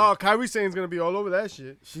Yeah. Day. Oh, Kyrie Sane's gonna be all over that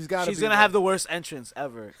shit. She's got. She's gonna have the worst entrance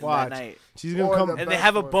ever Watch. that night, She's gonna Or come. the- and they best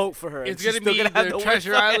have a one. boat for her. It's and she's gonna be still have the worst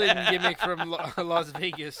Treasure fucking- Island gimmick from Las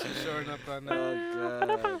Vegas showing up on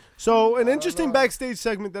Oh God. So an interesting backstage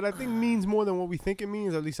segment that I think means more than what we think it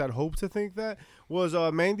means. At least I'd hope to think that was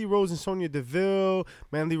Mandy Rose and Sonya Deville.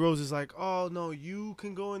 Mandy Rose is like, "Oh no, you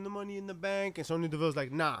can go in the Money in the Bank," and Sonya Deville's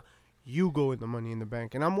like, "Nah, you go in the Money in the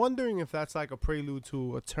Bank." And I'm wondering if that's like a prelude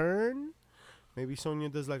to a turn Maybe Sonya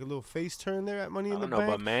does like a little face turn there at Money I in the don't know,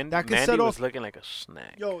 Bank. but man, that could Mandy set was off. looking like a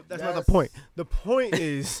snack. Yo, that's not Yes. the point. The point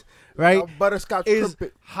is, right? Butterscotch Is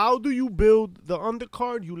crimpet. how do you build the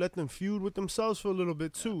undercard? You let them feud with themselves for a little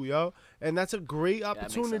bit too, yo. And that's a great that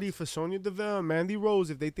makes opportunity sense. for Sonya Deville and Mandy Rose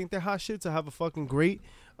if they think they're hot shit to have a fucking great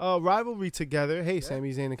rivalry together. Hey,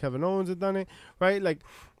 Sami Zayn and Kevin Owens have done it, right? Like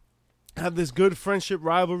have this good friendship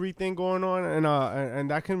rivalry thing going on,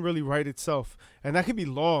 and that can really write itself, and that can be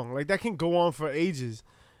long. Like that can go on for ages.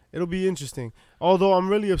 It'll be interesting. Although I'm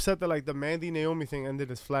really upset that like the Mandy Naomi thing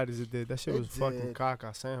ended as flat as it did. That shit It was fucking did.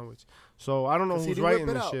 caca sandwich. So I don't know 'Cause he who's didn't whip writing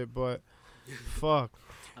it this out. shit, but fuck.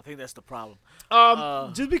 I think that's the problem.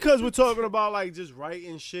 Just because we're talking about like just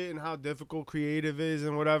writing shit and how difficult creative is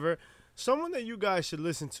and whatever, someone that you guys should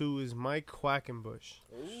listen to is Mike Quackenbush.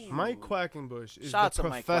 Mike Quackenbush is Shout out the to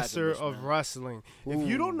Mike professor Quackenbush, of man. wrestling. If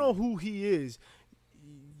you don't know who he is,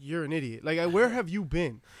 you're an idiot. Like, where have you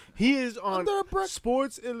been? He is on Under a brick.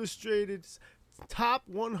 Sports Illustrated's top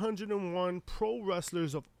 101 pro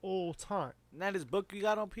wrestlers of all time. And that his book you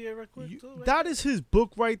got on Pierre real quick, too, right? That is his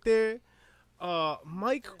book right there.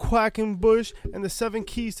 Mike Quackenbush and the 7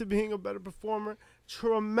 Keys to Being a Better Performer.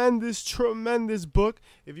 Tremendous, tremendous book.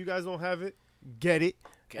 If you guys don't have it, get it.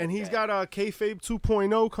 Get And he's that. got Kayfabe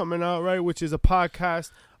 2.0 coming out, right, which is a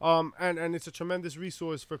podcast. And it's a tremendous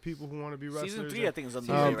resource for people who want to be wrestlers. Season 3, and- I think, is on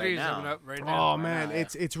the Season way 3 right is coming now. up right now. Oh man, now, yeah.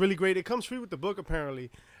 it's really great. It comes free with the book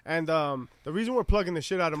apparently, and the reason we're plugging the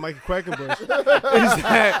shit out of Mike Quackenbush is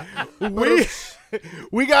that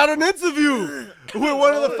we got an interview with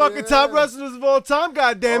one of the fucking top wrestlers of all time.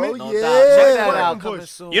 God damn it, Oh, No yeah. doubt. Check that out. Quackenbush. Coming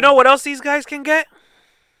soon. You know what else these guys can get?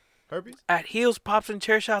 herpes. At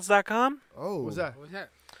heelspopsandchairshots.com Oh. What's that? What's that?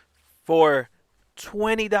 for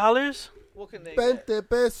 $20. What can they get? 20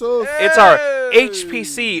 pesos. It's our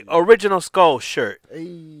HPC Original Skull shirt.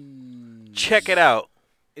 Hey. Check it out.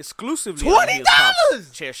 Exclusively $20?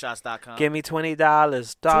 Chairshots.com. Give me $20.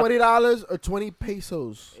 Dog. $20 or 20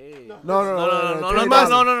 pesos? Hey. No. No, It's no more than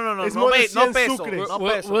pesos. No 100 pesos. sucres. No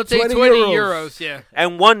We'll, pesos. we'll take 20 20 euros. euros. Yeah.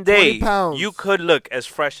 And one day, 20 pounds. you could look as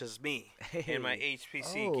fresh as me Hey. in my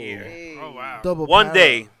HPC Oh. gear. Hey. Oh wow. Double One pound.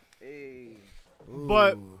 day. Hey.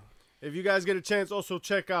 But Ooh. if you guys get a chance, also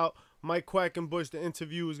check out Mike Quackenbush. The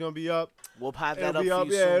interview is gonna be up. We'll have that It'll be up up.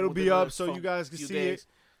 for you Yeah, soon it'll within be the up so next you guys can few see days. it.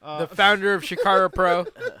 The founder of Shikara Pro.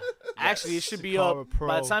 Actually, it should be Shikara up. Pro.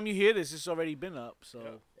 By the time you hear this, it's already been up. So,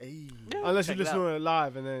 Hey. Unless you Check it listen out. to it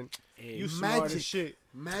live and then hey. you smart Magic. as shit.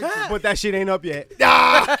 Magic. But that shit ain't up yet.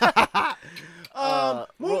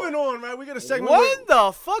 Moving on, right? We got a segment. when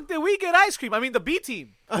the fuck did we get ice cream? I mean, the B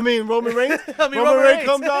team. Roman Reigns. Roman Roman Reigns Reigns.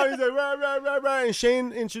 comes out. He's like, right. And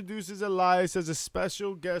Shane introduces Elias as a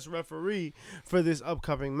special guest referee for this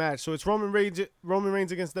upcoming match. So it's Roman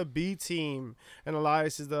Reigns against the B team, and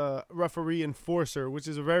Elias is the referee enforcer, which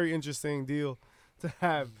is a very interesting deal to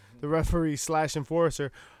have the referee /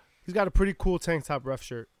 enforcer. He's got a pretty cool tank top ref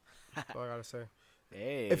shirt. That's all I gotta say.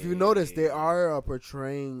 Hey. If you notice, they are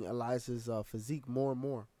portraying Elias's physique more and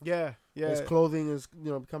more. Yeah. His clothing is,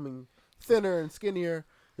 becoming thinner and skinnier.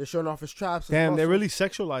 They're showing off his traps. his Damn, they're muscles. really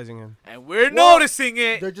sexualizing him. And we're Well, noticing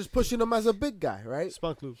it. They're just pushing him as a big guy, right?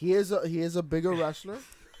 Spunk loop. He is a bigger wrestler,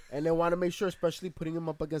 and they want to make sure, especially putting him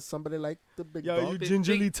up against somebody like the big Yo, dog. you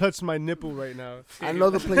gingerly touched my nipple right now. I know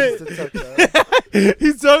the places to touch. Right?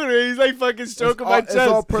 He's talking to me. He's like fucking stroking my It's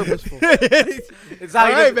all chest. purposeful. It's how All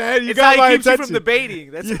you right, man. You it's got how my he keeps you attention. from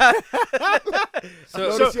debating. That's how. So,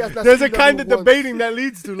 Notice he has that There's a CW kind of once. debating that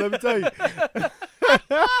leads to. Let me tell you.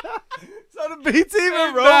 So the B team and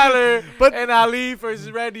Finn Roman, Balor but and Ali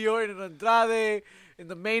versus Randy Orton and Andrade in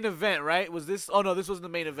the main event, right? Was this? Oh no, this wasn't the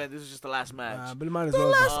main event. This was just the last match. but it might as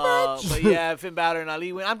well. But yeah, Finn Balor and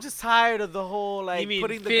Ali win. I'm just tired of the whole like you mean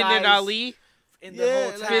putting the Finn guys and Ali? in Yeah, the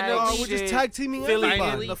whole like, tag oh, we're just shit, tag teaming filling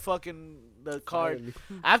everybody. in the fucking the card.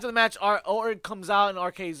 Finally. After the match, Orton comes out and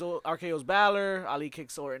RKO's Balor. Ali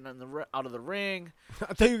kicks Orton out of the ring.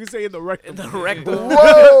 I thought you could say in the rectum. In the rectum.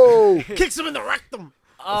 Whoa! Kicks him in the rectum.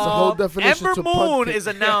 a whole definition Ember to punt Moon kick. is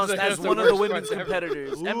announced That's as the one of the worst women's one ever.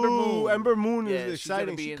 competitors. Ooh, Ember Moon. Ember Moon Yeah, is she's gonna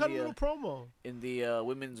exciting. be She in cut the, a little promo. in the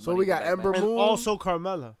women's. So Money we in the got Bank Ember match. And Moon. also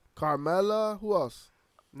Carmella. Carmella. Who else?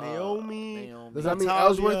 Naomi. Naomi. Does that mean Natalia.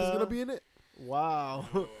 Ellsworth is gonna be in it? Wow.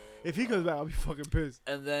 If he comes back, I'll be fucking pissed.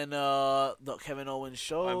 And then the Kevin Owens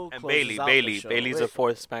show And closes out the show. Bailey's Wait. the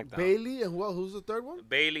fourth SmackDown. Bailey and who else? Who's the third one?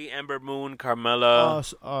 Bailey, Ember Moon,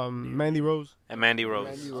 Carmella, Mandy Rose. and Mandy Rose.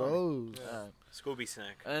 Mandy Rose. Scooby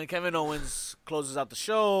Snack. And then Kevin Owens closes out the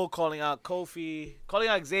show, calling out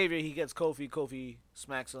Xavier. He gets Kofi. Kofi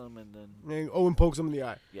smacks him, and then And Owen pokes him in the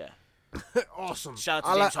eye. yeah. Awesome. Shout out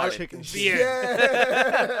I to like James Harden. chicken shit. Beer.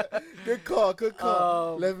 Yeah. Good call. Good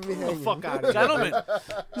call. Leaving me hanging. Fuck out of here. Gentlemen.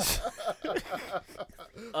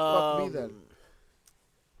 Fuck me then.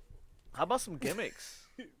 How about some gimmicks?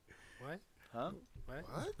 What? Huh?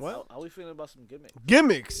 What? How we feeling about some gimmicks?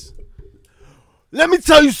 Gimmicks. Let me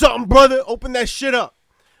tell you something, brother. Open that shit up.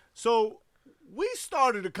 So, we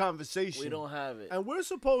started a conversation. We don't have it. And we're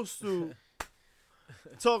supposed to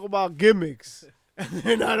talk about gimmicks. And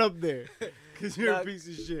they're not up there. Because you're a Not- piece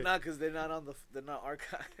of shit. Not because they're not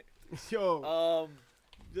archived. Yo,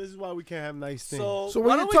 this is why we can't have nice things. So, when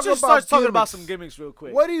why you don't we talk just about start talking about gimmicks, some gimmicks real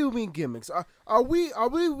quick? What do you mean gimmicks? Are we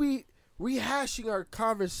rehashing our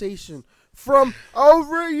conversation from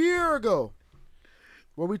over a year ago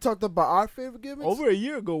when we talked about our favorite gimmicks? Over a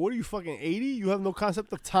year ago, what are you, fucking 80? You have no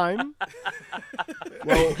concept of time?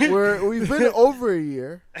 Well, we've been over a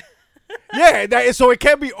year. Yeah, so it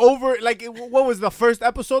can't be over. Like, what was the first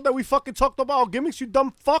episode that we fucking talked about gimmicks, you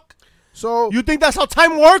dumb fuck? So You think that's how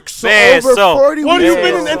time works? Man, over so- 40 What, weeks you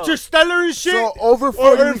been in ago. Interstellar and shit? So over or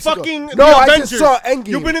 40 in weeks fucking ago. the No, I Avengers? just saw Endgame.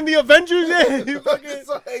 You been in the Avengers? Yeah. You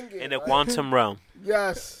fucking, In the quantum realm.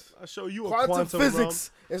 Yes. I'll show you a Quantum realm.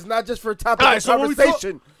 physics is not just for topic Alright, of so when we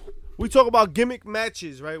conversation. We talk about gimmick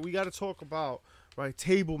matches, right? We got to talk about, right,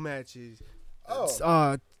 table matches,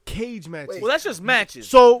 cage matches. Wait. Well, that's just matches.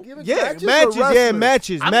 So, Gimmick yeah, matches or matches, yeah, wrestlers?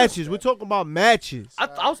 matches, I'm matches. We're talking about matches. I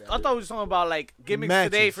thought we were talking about like gimmicks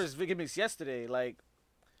Matches. today versus gimmicks yesterday, like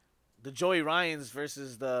the Joey Ryans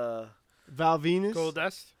versus the. Val Venus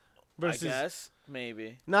Goldust. versus. I guess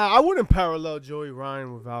maybe. Nah, I wouldn't parallel Joey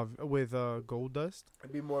Ryan with Goldust.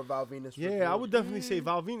 It'd be more Val Venus. Yeah, I would definitely say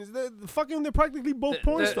Val Venus. They're practically both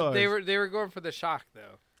porn stars. They were going for the shock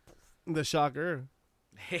though. the shocker.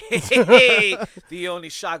 Hey, the only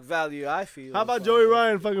shock value I feel. How about Joey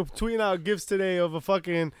Ryan fucking tweeting out gifts today of a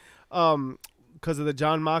fucking because of the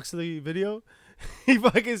John Moxley video? He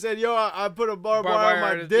fucking said, "Yo, I put a barbed wire on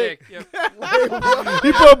my his dick." Yep.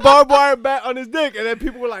 He put a barbed wire bat on his dick, and then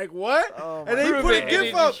people were like, "What?" Oh, and then he Prove put it, a and gif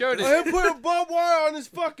he up. showed it. And he put a barbed wire on his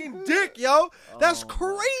fucking dick, yo. That's Oh,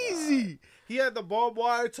 crazy. He had the barbed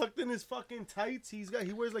wire tucked in his fucking tights. He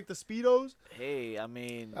wears like the Speedos. Hey, I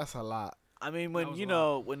mean, That's a lot. when you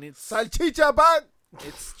know when it's Salchicha bang.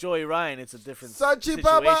 it's Joey Ryan, it's a different Sachi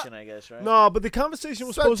Baba. situation, I guess, right? No, but the conversation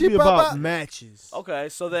was supposed to be Sachi about Baba. matches. Okay,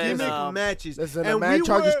 so then Gimmick matches. Listen, and a man we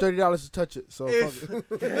charges were- $30 to touch it. So If,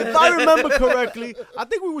 fuck it. if I remember correctly, I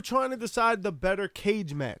think we were trying to decide the better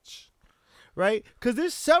cage match, right? Because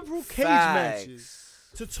there's several cage matches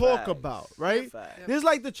to talk Facts. about, right? Facts. There's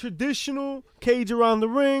like the traditional cage around the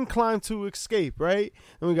ring, climb to escape, right?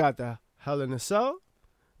 And we got the Hell in a Cell.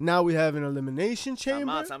 Now we have an elimination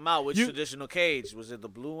chamber. Time out. Which You- traditional cage? Was it the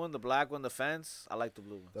blue one, the black one, the fence? I like the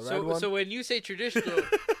blue one. The red one? So when you say traditional,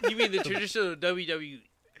 you mean the traditional WWF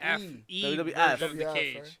WWF. version of the WWF,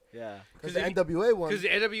 cage? right? Yeah. Because the NWA one. Because the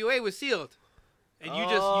NWA was sealed, and you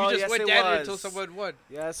Oh, just yes, went it at it was. until someone won.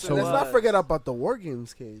 Yes. So Let's not forget about the War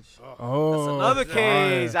Games cage. Oh, That's another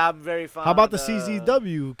cage. fire. I'm very fond. How about the of.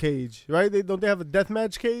 CZW cage, right? Don't they have a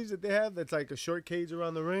deathmatch cage that they have that's like a short cage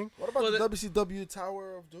around the ring? What about Well, the the- WCW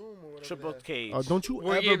Tower of Doom or whatever? triple that- cage? Don't you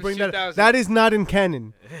War ever Games bring that up. 2000. That is not in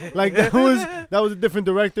canon. Like that was a different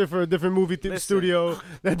director for a different movie Listen. studio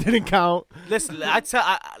that didn't count. Listen,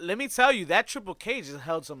 let me tell you that triple cage has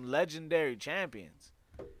held some legendary champions.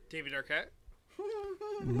 David Arquette.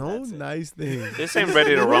 No That's it. nice thing. This ain't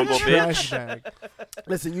ready to rumble, bitch. Trash bag.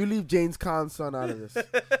 Listen, you leave James Caan's son out of this.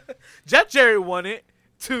 Jeff Jarrett won it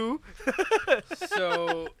too.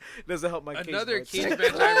 So Doesn't help my case another much. cage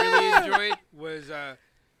match I really enjoyed was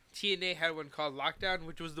TNA had one called Lockdown,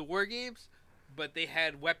 which was the War Games, but they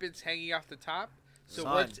had weapons hanging off the top. So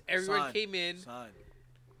once everyone came in, Son.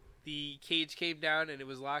 the cage came down and it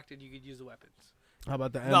was locked, and you could use the weapons. How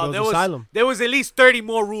about the No, Ambrose Asylum? there was at least 30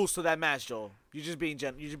 more rules to that match, Joel. You just being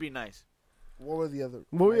nice. What were the other?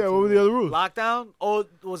 What were the other rules? Lockdown? Oh,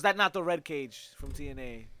 was that not the red cage from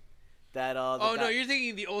TNA? That the Oh no, guy- you're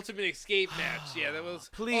thinking the Ultimate Escape match. Yeah, that was.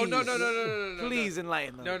 Please. Oh no. Please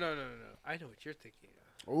enlighten them. No. I know what you're thinking.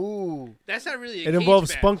 Ooh. That's not really a It cage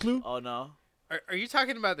involves match. Spunklu? Oh no. Are you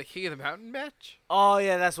talking about the King of the Mountain match? Oh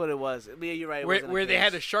yeah, that's what it was. Yeah, you're right. It wasn't a Where they cage.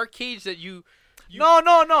 had a shark cage that you.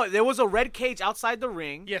 No. There was a red cage outside the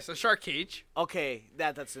ring. Yes, a shark cage. Okay,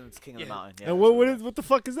 that's in King of Yeah. the Mountain. Yeah, And that's what the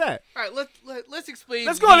fuck is that? All right, let's explain.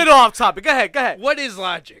 Let's go a little off topic. Go ahead. What is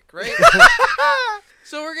logic, right?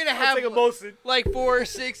 So we're gonna have Take a Molson. like 4,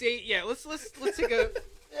 6, 8. Yeah, let's take a.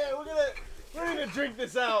 Yeah, we're gonna drink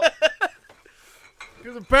this out.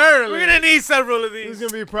 Because apparently We're gonna need several of this is these.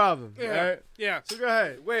 gonna be a problem. Yeah. All right. Yeah. So go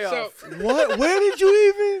ahead. Way So off. What? Where did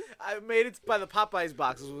you even? I made it by the Popeyes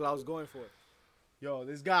box. Is what I was going for. Yo,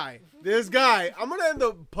 this guy, I'm gonna end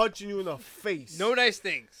up punching you in the face. No nice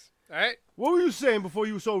things. All right. What were you saying before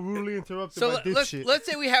you were so rudely interrupted So by this let's shit? let's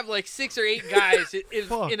say we have like 6 or 8 guys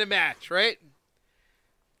Fuck. in a match, right?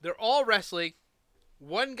 They're all wrestling.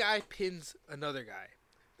 One guy pins another guy.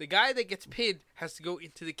 The guy that gets pinned has to go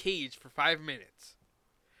into the cage for 5 minutes.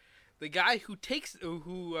 The guy who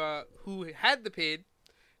had the pin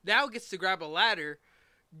now gets to grab a ladder,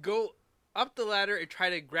 go up the ladder, and try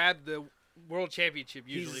to grab the world championship.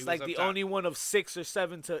 Usually, He's was like up the top. only one of 6 or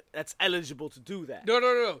 7 that's eligible to do that.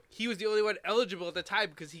 No. He was the only one eligible at the time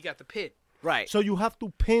because he got the pin. Right. So you have to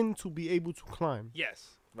pin to be able to climb. Yes.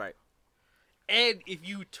 Right. And if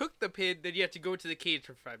you took the pin, then you have to go to the cage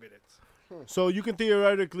for 5 minutes. So you can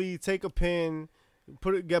theoretically take a pin,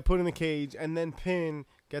 get put in the cage, and then pin,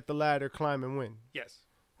 get the ladder, climb, and win. Yes.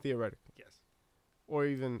 Theoretically. Yes. Or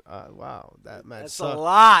even, wow, that match That's sucked. a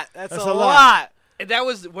lot. That's That's a a lot. lot. And that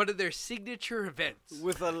was one of their signature events.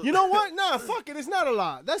 With a You know what? Nah, fuck it. It's not a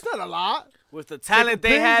lot. That's not a lot. with the Take a talent they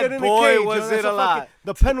pin, get had, in the boy, cage, yo, was that's it a lot.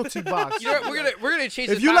 The penalty box. You know what? We're gonna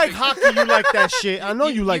change. If the you like topic. hockey, you like that shit. I know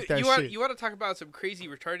you like that want, shit. You want to talk about some crazy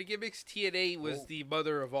retarded gimmicks? TNA was the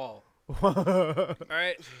mother of all. All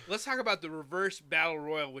right, let's talk about the reverse battle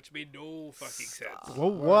royal, which made no fucking sense.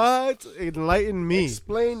 What? Enlighten me.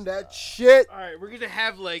 Explain that shit. All right, we're gonna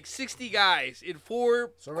have like 60 guys in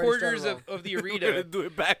 4 It's already quarters started of the We're gonna arena, do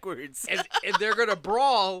it backwards. and they're gonna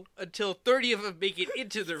brawl until 30 of them make it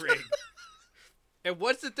into the ring. And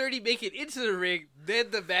once the 30 make it into the ring,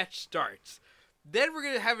 then the match starts. Then we're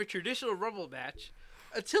gonna have a traditional Rumble match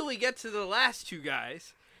until we get to the last 2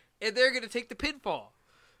 guys, and they're gonna take the pinfall.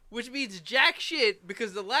 Which means jack shit,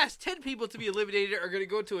 because the last 10 people to be eliminated are going to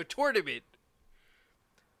go to a tournament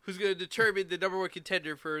who's going to determine the number 1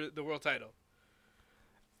 contender for the world title.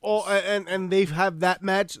 Oh, and they have that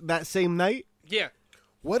match that same night. Yeah.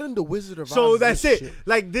 What in the Wizard of Oz? So is that's this it. shit?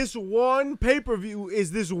 Like this one pay-per-view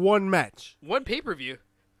is this one match. One pay-per-view.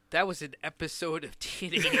 That was an episode of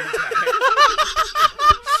TNA Empire.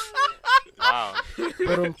 Wow.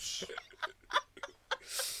 But,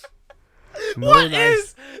 No, What nice.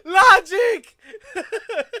 is logic?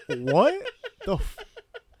 What? The f-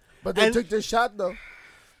 but they And- took their shot though.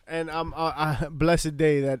 and blessed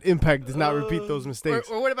day that Impact does not repeat those or, mistakes.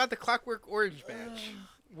 or what about the Clockwork Orange match?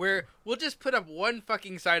 Where we'll just put up one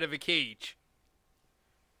fucking side of a cage.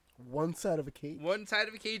 One side of a cage. One side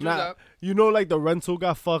of a cage was Nah, up. you know, like the rental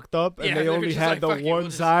got fucked up, and Yeah, they they were only just had like, the fuck it, one we'll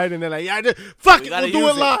just- side, and they're like, yeah, fuck We it, gotta we'll do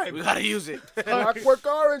use it live. We gotta use it. Clockwork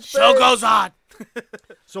Orange. Show baby. goes on.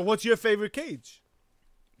 So, what's your favorite cage?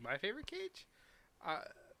 My favorite cage?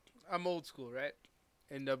 I'm old school, right?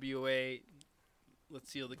 NWA. Let's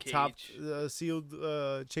seal the cage. Top sealed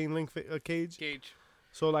chain link cage. Cage.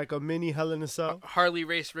 So, like a mini Hell in a Cell. Harley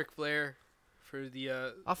race Ric Flair for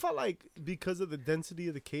the. I felt like because of the density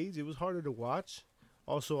of the cage, it was harder to watch.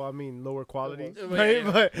 Also, I mean, lower quality, Yeah, right?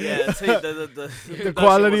 yeah. But Yeah, the the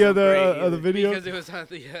quality of production the wasn't great video, Because it was on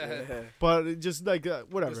the, either. but it just like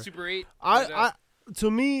whatever. the Super 8. I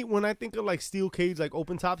to me, when I think of like steel cage, like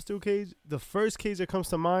open top steel cage, the first cage that comes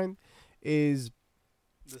to mind is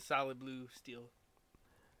the solid blue steel.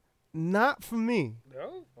 not for me.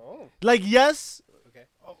 No? Oh. Like yes,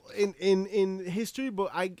 Okay. in history,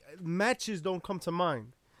 but matches don't come to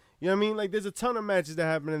mind. You know what I mean? Like there's a ton of matches that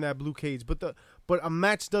happen in that blue cage, but a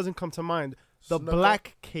match doesn't come to mind. The Snooker.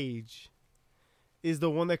 black cage is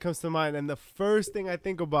the one that comes to mind, and the first thing I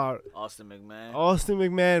think about Austin McMahon. Austin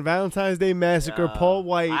McMahon, Valentine's Day Massacre, Yeah. Paul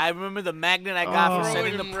White. I remember the magnet I got Oh. for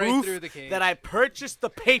sending the Throwing him right through proof the cage. that I purchased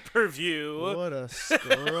the pay-per-view. What a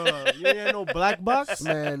scrub! You ain't had no black box.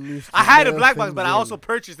 Man, used to I had a laugh black box, and but I win. also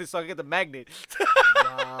purchased it so I could get the magnet.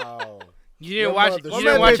 Wow. You Your didn't watch. mother- You My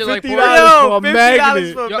didn't man watch paid it like $50 porn. for a $50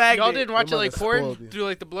 magnet. for a Y'all magnet. didn't watch it Your like mother porn spoiled you. through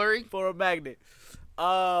like the blurring. For a magnet.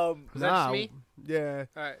 Was that just me? Yeah.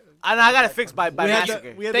 All right. And I got it fixed by We had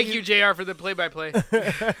Massacre. we had Thank to you, JR, for the play-by-play.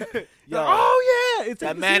 Yo, Oh yeah, it's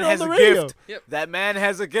that it's man here has on a the radio. gift. Yep. That man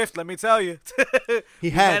has a gift, let me tell you. He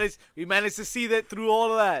had we managed to see that through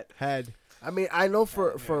all of that. had. I mean, I know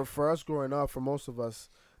for us growing up, for most of us,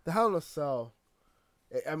 the Hell in a Cell.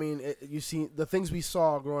 I mean, you see the things we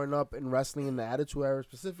saw growing up in wrestling in the Attitude Era,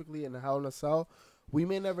 specifically in the Hell in a Cell, we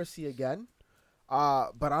may never see again.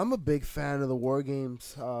 But I'm a big fan of the War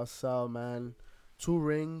Games cell, man. 2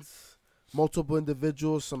 rings, multiple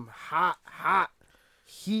individuals, some hot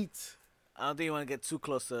heat. I don't think you want to get too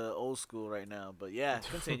close to old school right now, but yeah,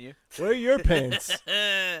 continue. Where are your pants?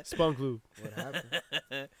 Spunk Lube. What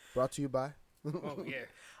happened? Brought to you by. Oh yeah.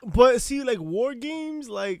 But see, like war games,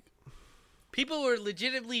 like People were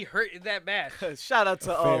legitimately hurt in that match. Shout out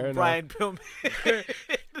to Fair enough. Brian Pillman.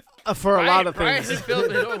 For a lot of Brian things.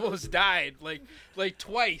 Pillman almost died like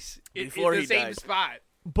twice Before in he the same died. spot.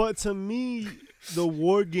 But to me, the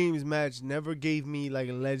War Games match never gave me like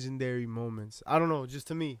legendary moments. I don't know, just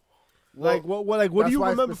to me. Well, Like what do that's you why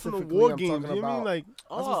remember from the specifically War I'm Games? You talking know what I mean? about- Like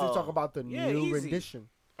I was supposed to talk about the yeah, new easy. rendition.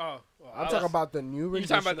 Oh, well, I'm talking about the new You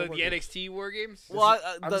rendition. talking about of the War Games. NXT War Games? Well,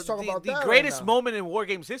 I'm the, just talking about the that right greatest now. moment in War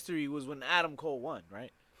Games history was when Adam Cole won,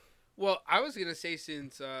 right? Well, I was gonna say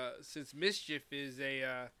since Mischief is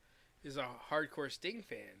a hardcore Sting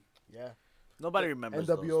fan. Yeah. Nobody remembers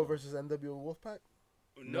NWO those. versus NWO Wolfpack.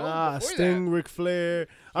 No, nah, before Sting, Ric Flair.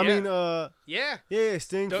 I Yeah. mean, that. Yeah,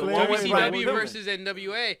 Sting, W- Flair, went and Brian WCW Pillman. versus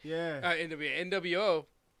NWA, Yeah. NWO,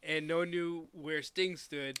 and no one knew where Sting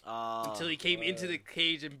stood until he came into the Word.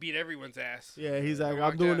 cage and beat everyone's ass. Yeah, he's like, I'm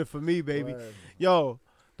Rocked doing out. it for me, baby. Word. Yo,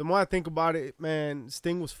 the more I think about it, man,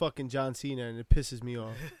 Sting was fucking John Cena, and it pisses me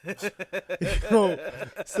off. Yo,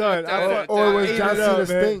 son, Or was ate John it up,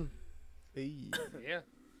 Cena man. Sting? Hey. Yeah.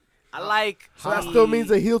 I like. So that still means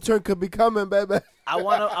a heel turn could be coming, baby. I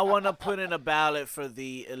wanna put in a ballot for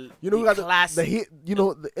the You know who got classic. the heel, you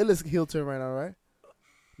know the illest heel turn right now, right?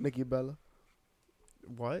 Nikki Bella.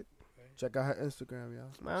 What? Check out her Instagram,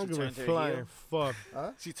 y'all. Man, I don't She give a turned her flying heel. fuck.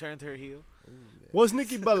 She turned her heel. What's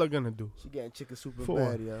Nikki Bella gonna do? She getting chicken super For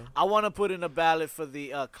bad, yo. I want to put in a ballot for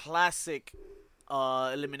the classic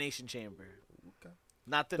elimination chamber. Okay.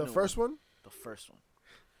 Not the The new first one. The first one.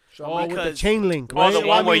 Shawn Oh, Michaels. with the because- chain link. Oh, right? the I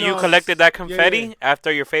one where mean, you collected that confetti yeah.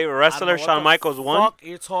 after your favorite I don't wrestler, know what Shawn the Michaels, won? fuck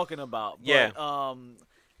you're talking about? But, Yeah.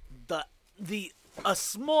 A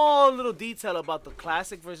small little detail about the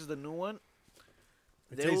classic versus the new one.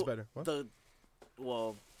 It they tastes will- better. What?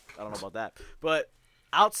 Well, I don't know about that, but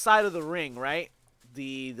outside of the ring, right?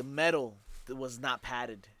 The metal was not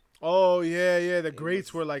padded. Oh yeah. The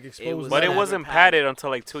grates were like exposed. was But it never wasn't padded. padded until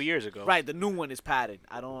like 2 years ago. Right, the new one is padded.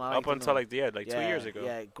 I don't like Up the until new like 2 years ago.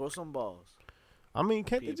 Yeah, grow some balls. I mean,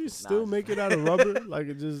 can't they People, just still nah. make it out of rubber? Like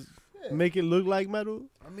it just make it look like metal?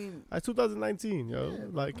 I mean, That's 2019, yo. Yeah,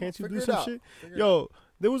 Like, can't you figure do it some out. shit? Figure it Yo,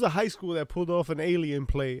 there was a high school that pulled off an alien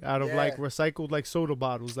play out of like Yeah. recycled like soda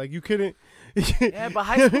bottles. Like you couldn't. Yeah, but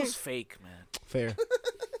high school's fake, man. Fair.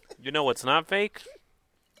 You know what's not fake?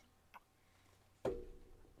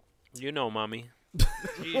 You know, mommy.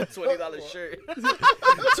 $20 shirt.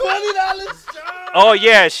 $20. Oh,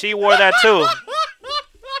 yeah, she wore that too.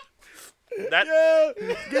 That, Yeah,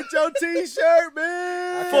 get your T-shirt,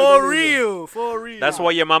 man. For real, for real. that's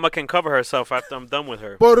why your mama can cover herself after I'm done with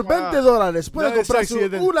her. Por Wow. $20 puede Nada comprar sexier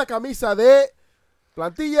than- una camisa de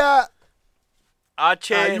plantilla. Ah,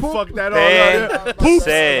 H. you fucked that Hey. all up. Poops.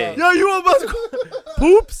 Say. Yo, you about to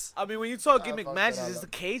poops? I mean, when you talk gimmick fucked matches, that is up. the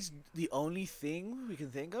cage the only thing we can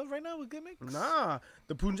think of right now with gimmicks? Nah,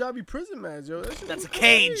 the Punjabi prison match, yo. That shit That's was a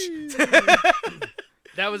cage. crazy.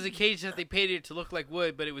 That was a cage that they painted it to look like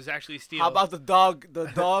wood, but it was actually steel. How about the dog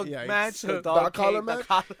Yikes. match? The Dog collar cage, match?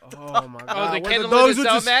 Oh my god. Oh, the Where Kendall dogs in were the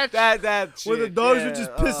Cell just- match? That shit. Where the dogs yeah. were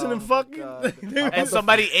just pissing Oh and my fucking. God. They were- And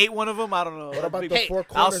somebody ate one of them. I don't know. What about the Hey, four Al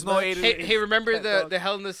corners Snow match? ate it. Hey, remember Cat the dog.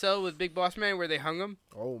 Hell in the Cell with Big Boss Man where they hung him?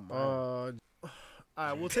 Oh man. all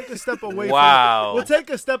right, we'll take a step away. Wow. We'll take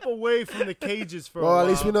a step away from the cages for. Well, a at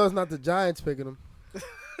least we while. know it's not the Giants picking them.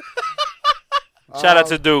 Shout out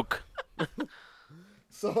to Duke.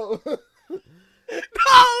 So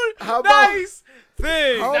Oh, How about- nice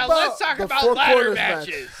thing. how Now about let's talk the about four ladder corners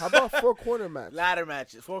matches. Match? How about four corner match? Ladder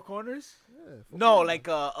matches, four corners. Yeah, No, like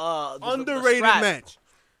the Underrated strap. match.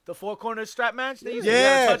 The four corner strap match. They used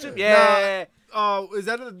Yeah. to touch it. Yeah. Is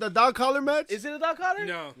that the dog collar match? Is it a dog collar?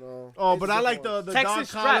 No. No. Oh, It's but I different like ones. the Texas dog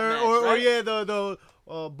strap collar match, or right? yeah the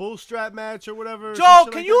bull strap match or whatever. Joe, some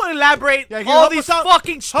shit can like you that. elaborate Yeah, can you all help these us out?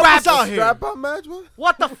 fucking Help us straps? out here. Strap on match, man.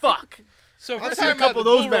 What the fuck? So if I've we're seen a talking about couple the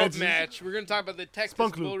of those Bull Rope matches. match, we're going to talk about the Texas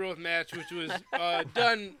Spunk Loop. Bull Rope match, which was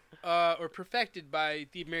done or perfected by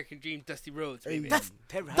the American Dream, Dusty Rhodes, baby.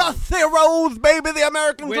 Dusty Rhodes, baby, the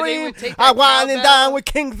American Where they dream. would take I that wine and cowbell- dine with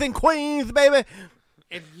kings and queens, baby.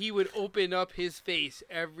 And he would open up his face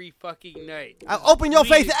every fucking night. I open your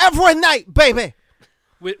face Bleeding. every night, baby.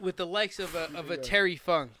 With the likes of a Terry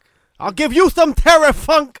Funk. I'll give you some terror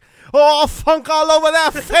funk. Oh, funk all over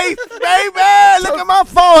that face, baby. Look at my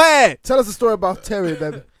forehead. Tell us a story about Terry,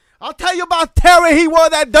 baby. I'll tell you about Terry. He wore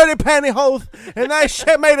that dirty pantyhose, and that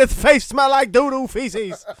shit made his face smell like doo-doo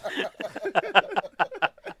feces.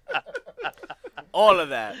 All of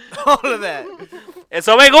that. All of that.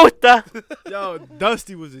 Eso me gusta. Yo,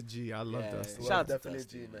 Dusty was a G. I love Yeah, Dusty. shout out to Definitely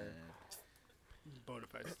Dusty, G, man.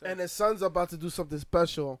 Bonafide stuff. And his son's about to do something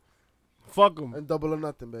special Fuck him. and Double or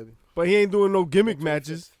Nothing, baby. But he ain't doing no gimmick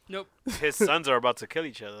matches. Nope. His sons are about to kill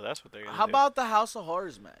each other. That's what they're gonna How do. about the House of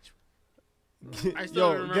Horrors match? I still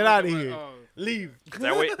Yo, remember get out of the one- here. oh, Leave. Is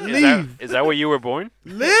that where, Leave. is that where you were born?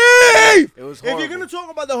 Leave. It was If you're horrible. gonna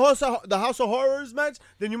talk about the House of Horrors match,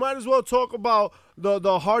 then you might as well talk about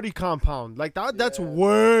the Hardy compound. Like that. That's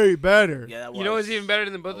way better. Yeah, that was. You know what's even better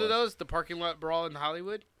than both of those? The parking lot brawl in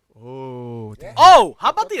Hollywood. Oh, damn. Oh, how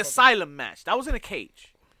about the Asylum match? That was in a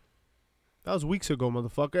cage. That was weeks ago,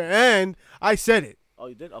 motherfucker. And I said it. Oh,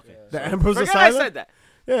 you did? Okay. The Sorry. Ambrose Forgot Asylum. I said that.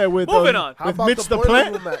 Yeah, with Moving on. How with about Mitch the the Boiler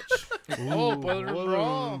Plant. Room match? Oh, Boiler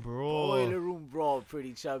Room Brawl. Boiler Room Brawl,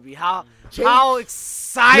 Pretty Chubby. How Change-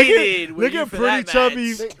 excited were Look you at for Pretty that Chubby.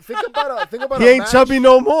 match? Think about He a ain't match. chubby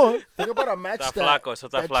no more. Think about a match Está that, flaco, eso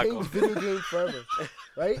está that flaco. changed video game forever,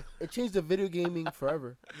 right? It changed the video gaming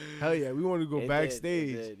forever. Hell yeah, we want to go It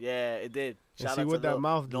backstage. did. Yeah, it did. And Shout see out what to that the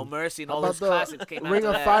mouth No do. Mercy and How all about those classics came the out Ring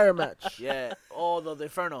of that. Fire match? Yeah, all the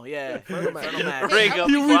Inferno. Yeah, Inferno match. Ring of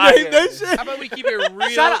You Fire. rename that shit. How about we keep it real,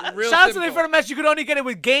 Shout out real to the simple? Inferno match. You could only get it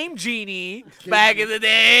with Game Genie back in the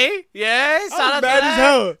day. Yeah, shout out to mad as that.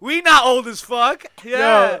 hell. We not old as fuck.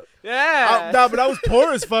 Yeah, yeah. Nah, but I was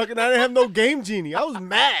poor as fuck, and I didn't have no game genie. I was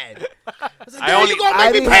mad. I only,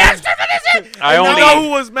 I didn't have, I You know only,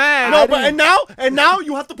 who was mad? No, but and now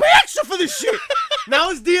you have to pay extra for this shit.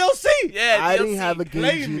 Now it's DLC. Yeah, I DLC. didn't have a game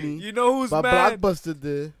playing me. genie, You know who's but mad? Blockbuster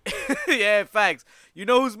did. Yeah, facts. You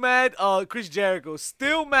know who's mad? Chris Jericho.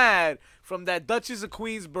 Still mad from that Duchess of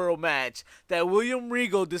Queensborough match that William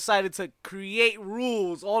Regal decided to create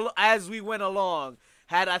rules all as we went along.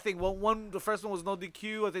 Had, I think, the first one was no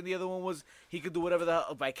DQ. I think the other one was he could do whatever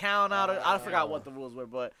by count out. I forgot what the rules were,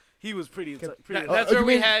 but he was pretty. That's you where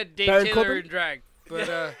we mean had Dave Baron Taylor Corbin? in drag.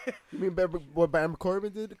 But You mean what Baron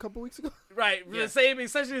Corbin did a couple weeks ago? right. Yeah.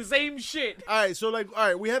 Essentially the same shit. All right, so all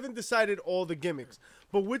right, we haven't decided all the gimmicks,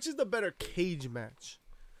 but which is the better cage match?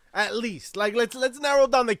 At least, let's narrow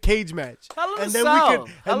down the cage match, Hell in a and then Cell.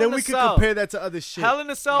 we Hell can in a Cell. compare that to other shit. Hell in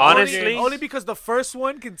a Cell. Honestly- only because the first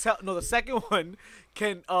one can tell. No, the second one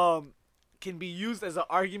can be used as an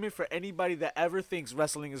argument for anybody that ever thinks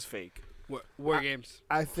wrestling is fake. War Games.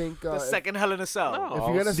 I think The if second Hell in a Cell. No.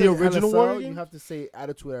 you're gonna The say original original War War, you Games? have to say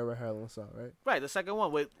Attitude Era Hell in a Cell, right? Right, the second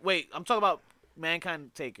one. Wait, I'm talking about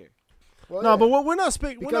Mankind Taker. Well, No, yeah. but we're not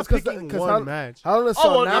picking Because one Hell- match. Hell in a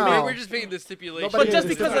Cell well, now. I mean, We're just making the stipulation. Nobody But just is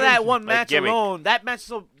because of different. that one Like match gimmick. alone, that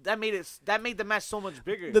made the match so much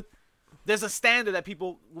bigger. There's a standard that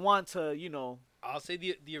people want to, I'll say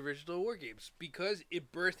the original War Games because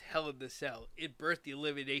it birthed Hell in the Cell. It birthed the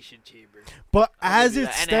Elimination Chamber. But I'll as give you it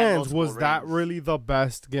that. And it had stands, multiple was that rings. really the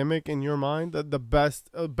best gimmick in your mind? The best,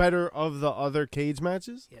 better of the other cage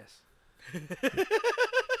matches? Yes.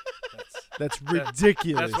 That's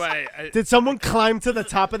ridiculous. That's why I Did someone climb to the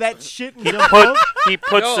top of that shit and he jump put off? he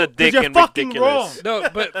puts No, the 'cause dick you're in fucking ridiculous. no,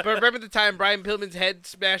 but remember the time Brian Pillman's head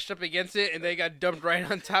smashed up against it and they got dumped right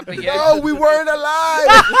on top again? No, we weren't alive.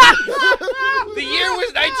 The year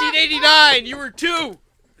was 1989. You were 2.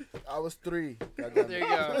 I was 3. There you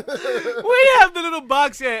go. we have the little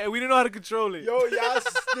box here, and we didn't know how to control it. Yo, y'all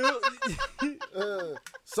still.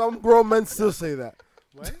 Some grown men still say that.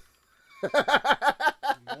 What? Yo!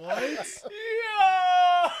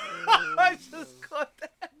 I just caught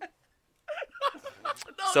that.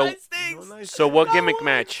 No So- nice things. No nice So what No gimmick one-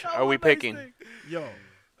 match no are we one nice picking? thing. Yo.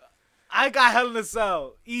 I got Hell in a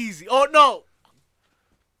Cell. Easy. Oh, no.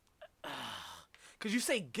 Because you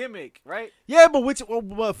say gimmick, right? Yeah, but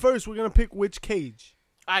well, first we're gonna pick which cage.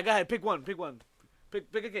 All right, go ahead. Pick one. Pick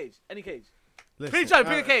a cage. Any cage. Listen, Pretty try to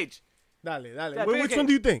all pick a right. cage. Dale. Yeah, Which pick a one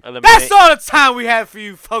do you think? That's all the time we have for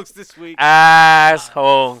you folks this week.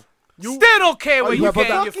 Asshole. You still don't care where you you fucking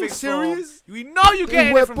getting your fix serious? from. We know you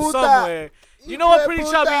getting it from Hijueputa. somewhere. You know what, Pretty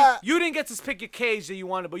Chubby? Hijueputa. You didn't get to pick your cage that you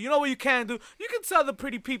wanted, but you know what you can do? You can tell the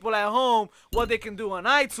pretty people at home what they can do on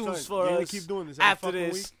iTunes Son, for you're gonna us keep doing this every after fucking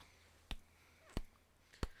this. week?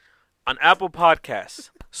 On Apple Podcasts,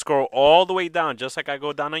 scroll all the way down, just like I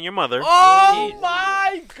go down on your mother, Oh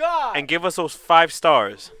my God! and give us those 5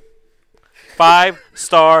 stars.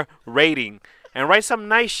 5-star rating. And write some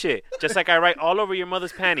nice shit, just like I write all over your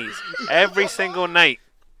mother's panties every single night.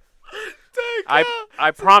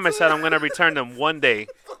 I promise that I'm going to return them one day.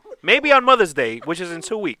 Maybe on Mother's Day, which is in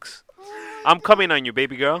 2 weeks. I'm coming on you,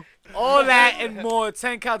 baby girl. All that and more.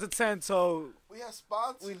 10 count to 10. So We have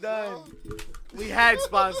sponsors. we done. We had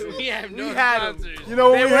sponsors. We have no We had 'em. sponsors. You know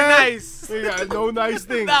what They we were had? nice. We got no nice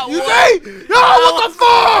things. Not You one. say? Yo, what the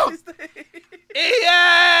fuck?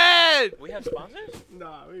 Ian! We have sponsors?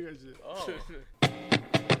 Nah, we got shit. Oh.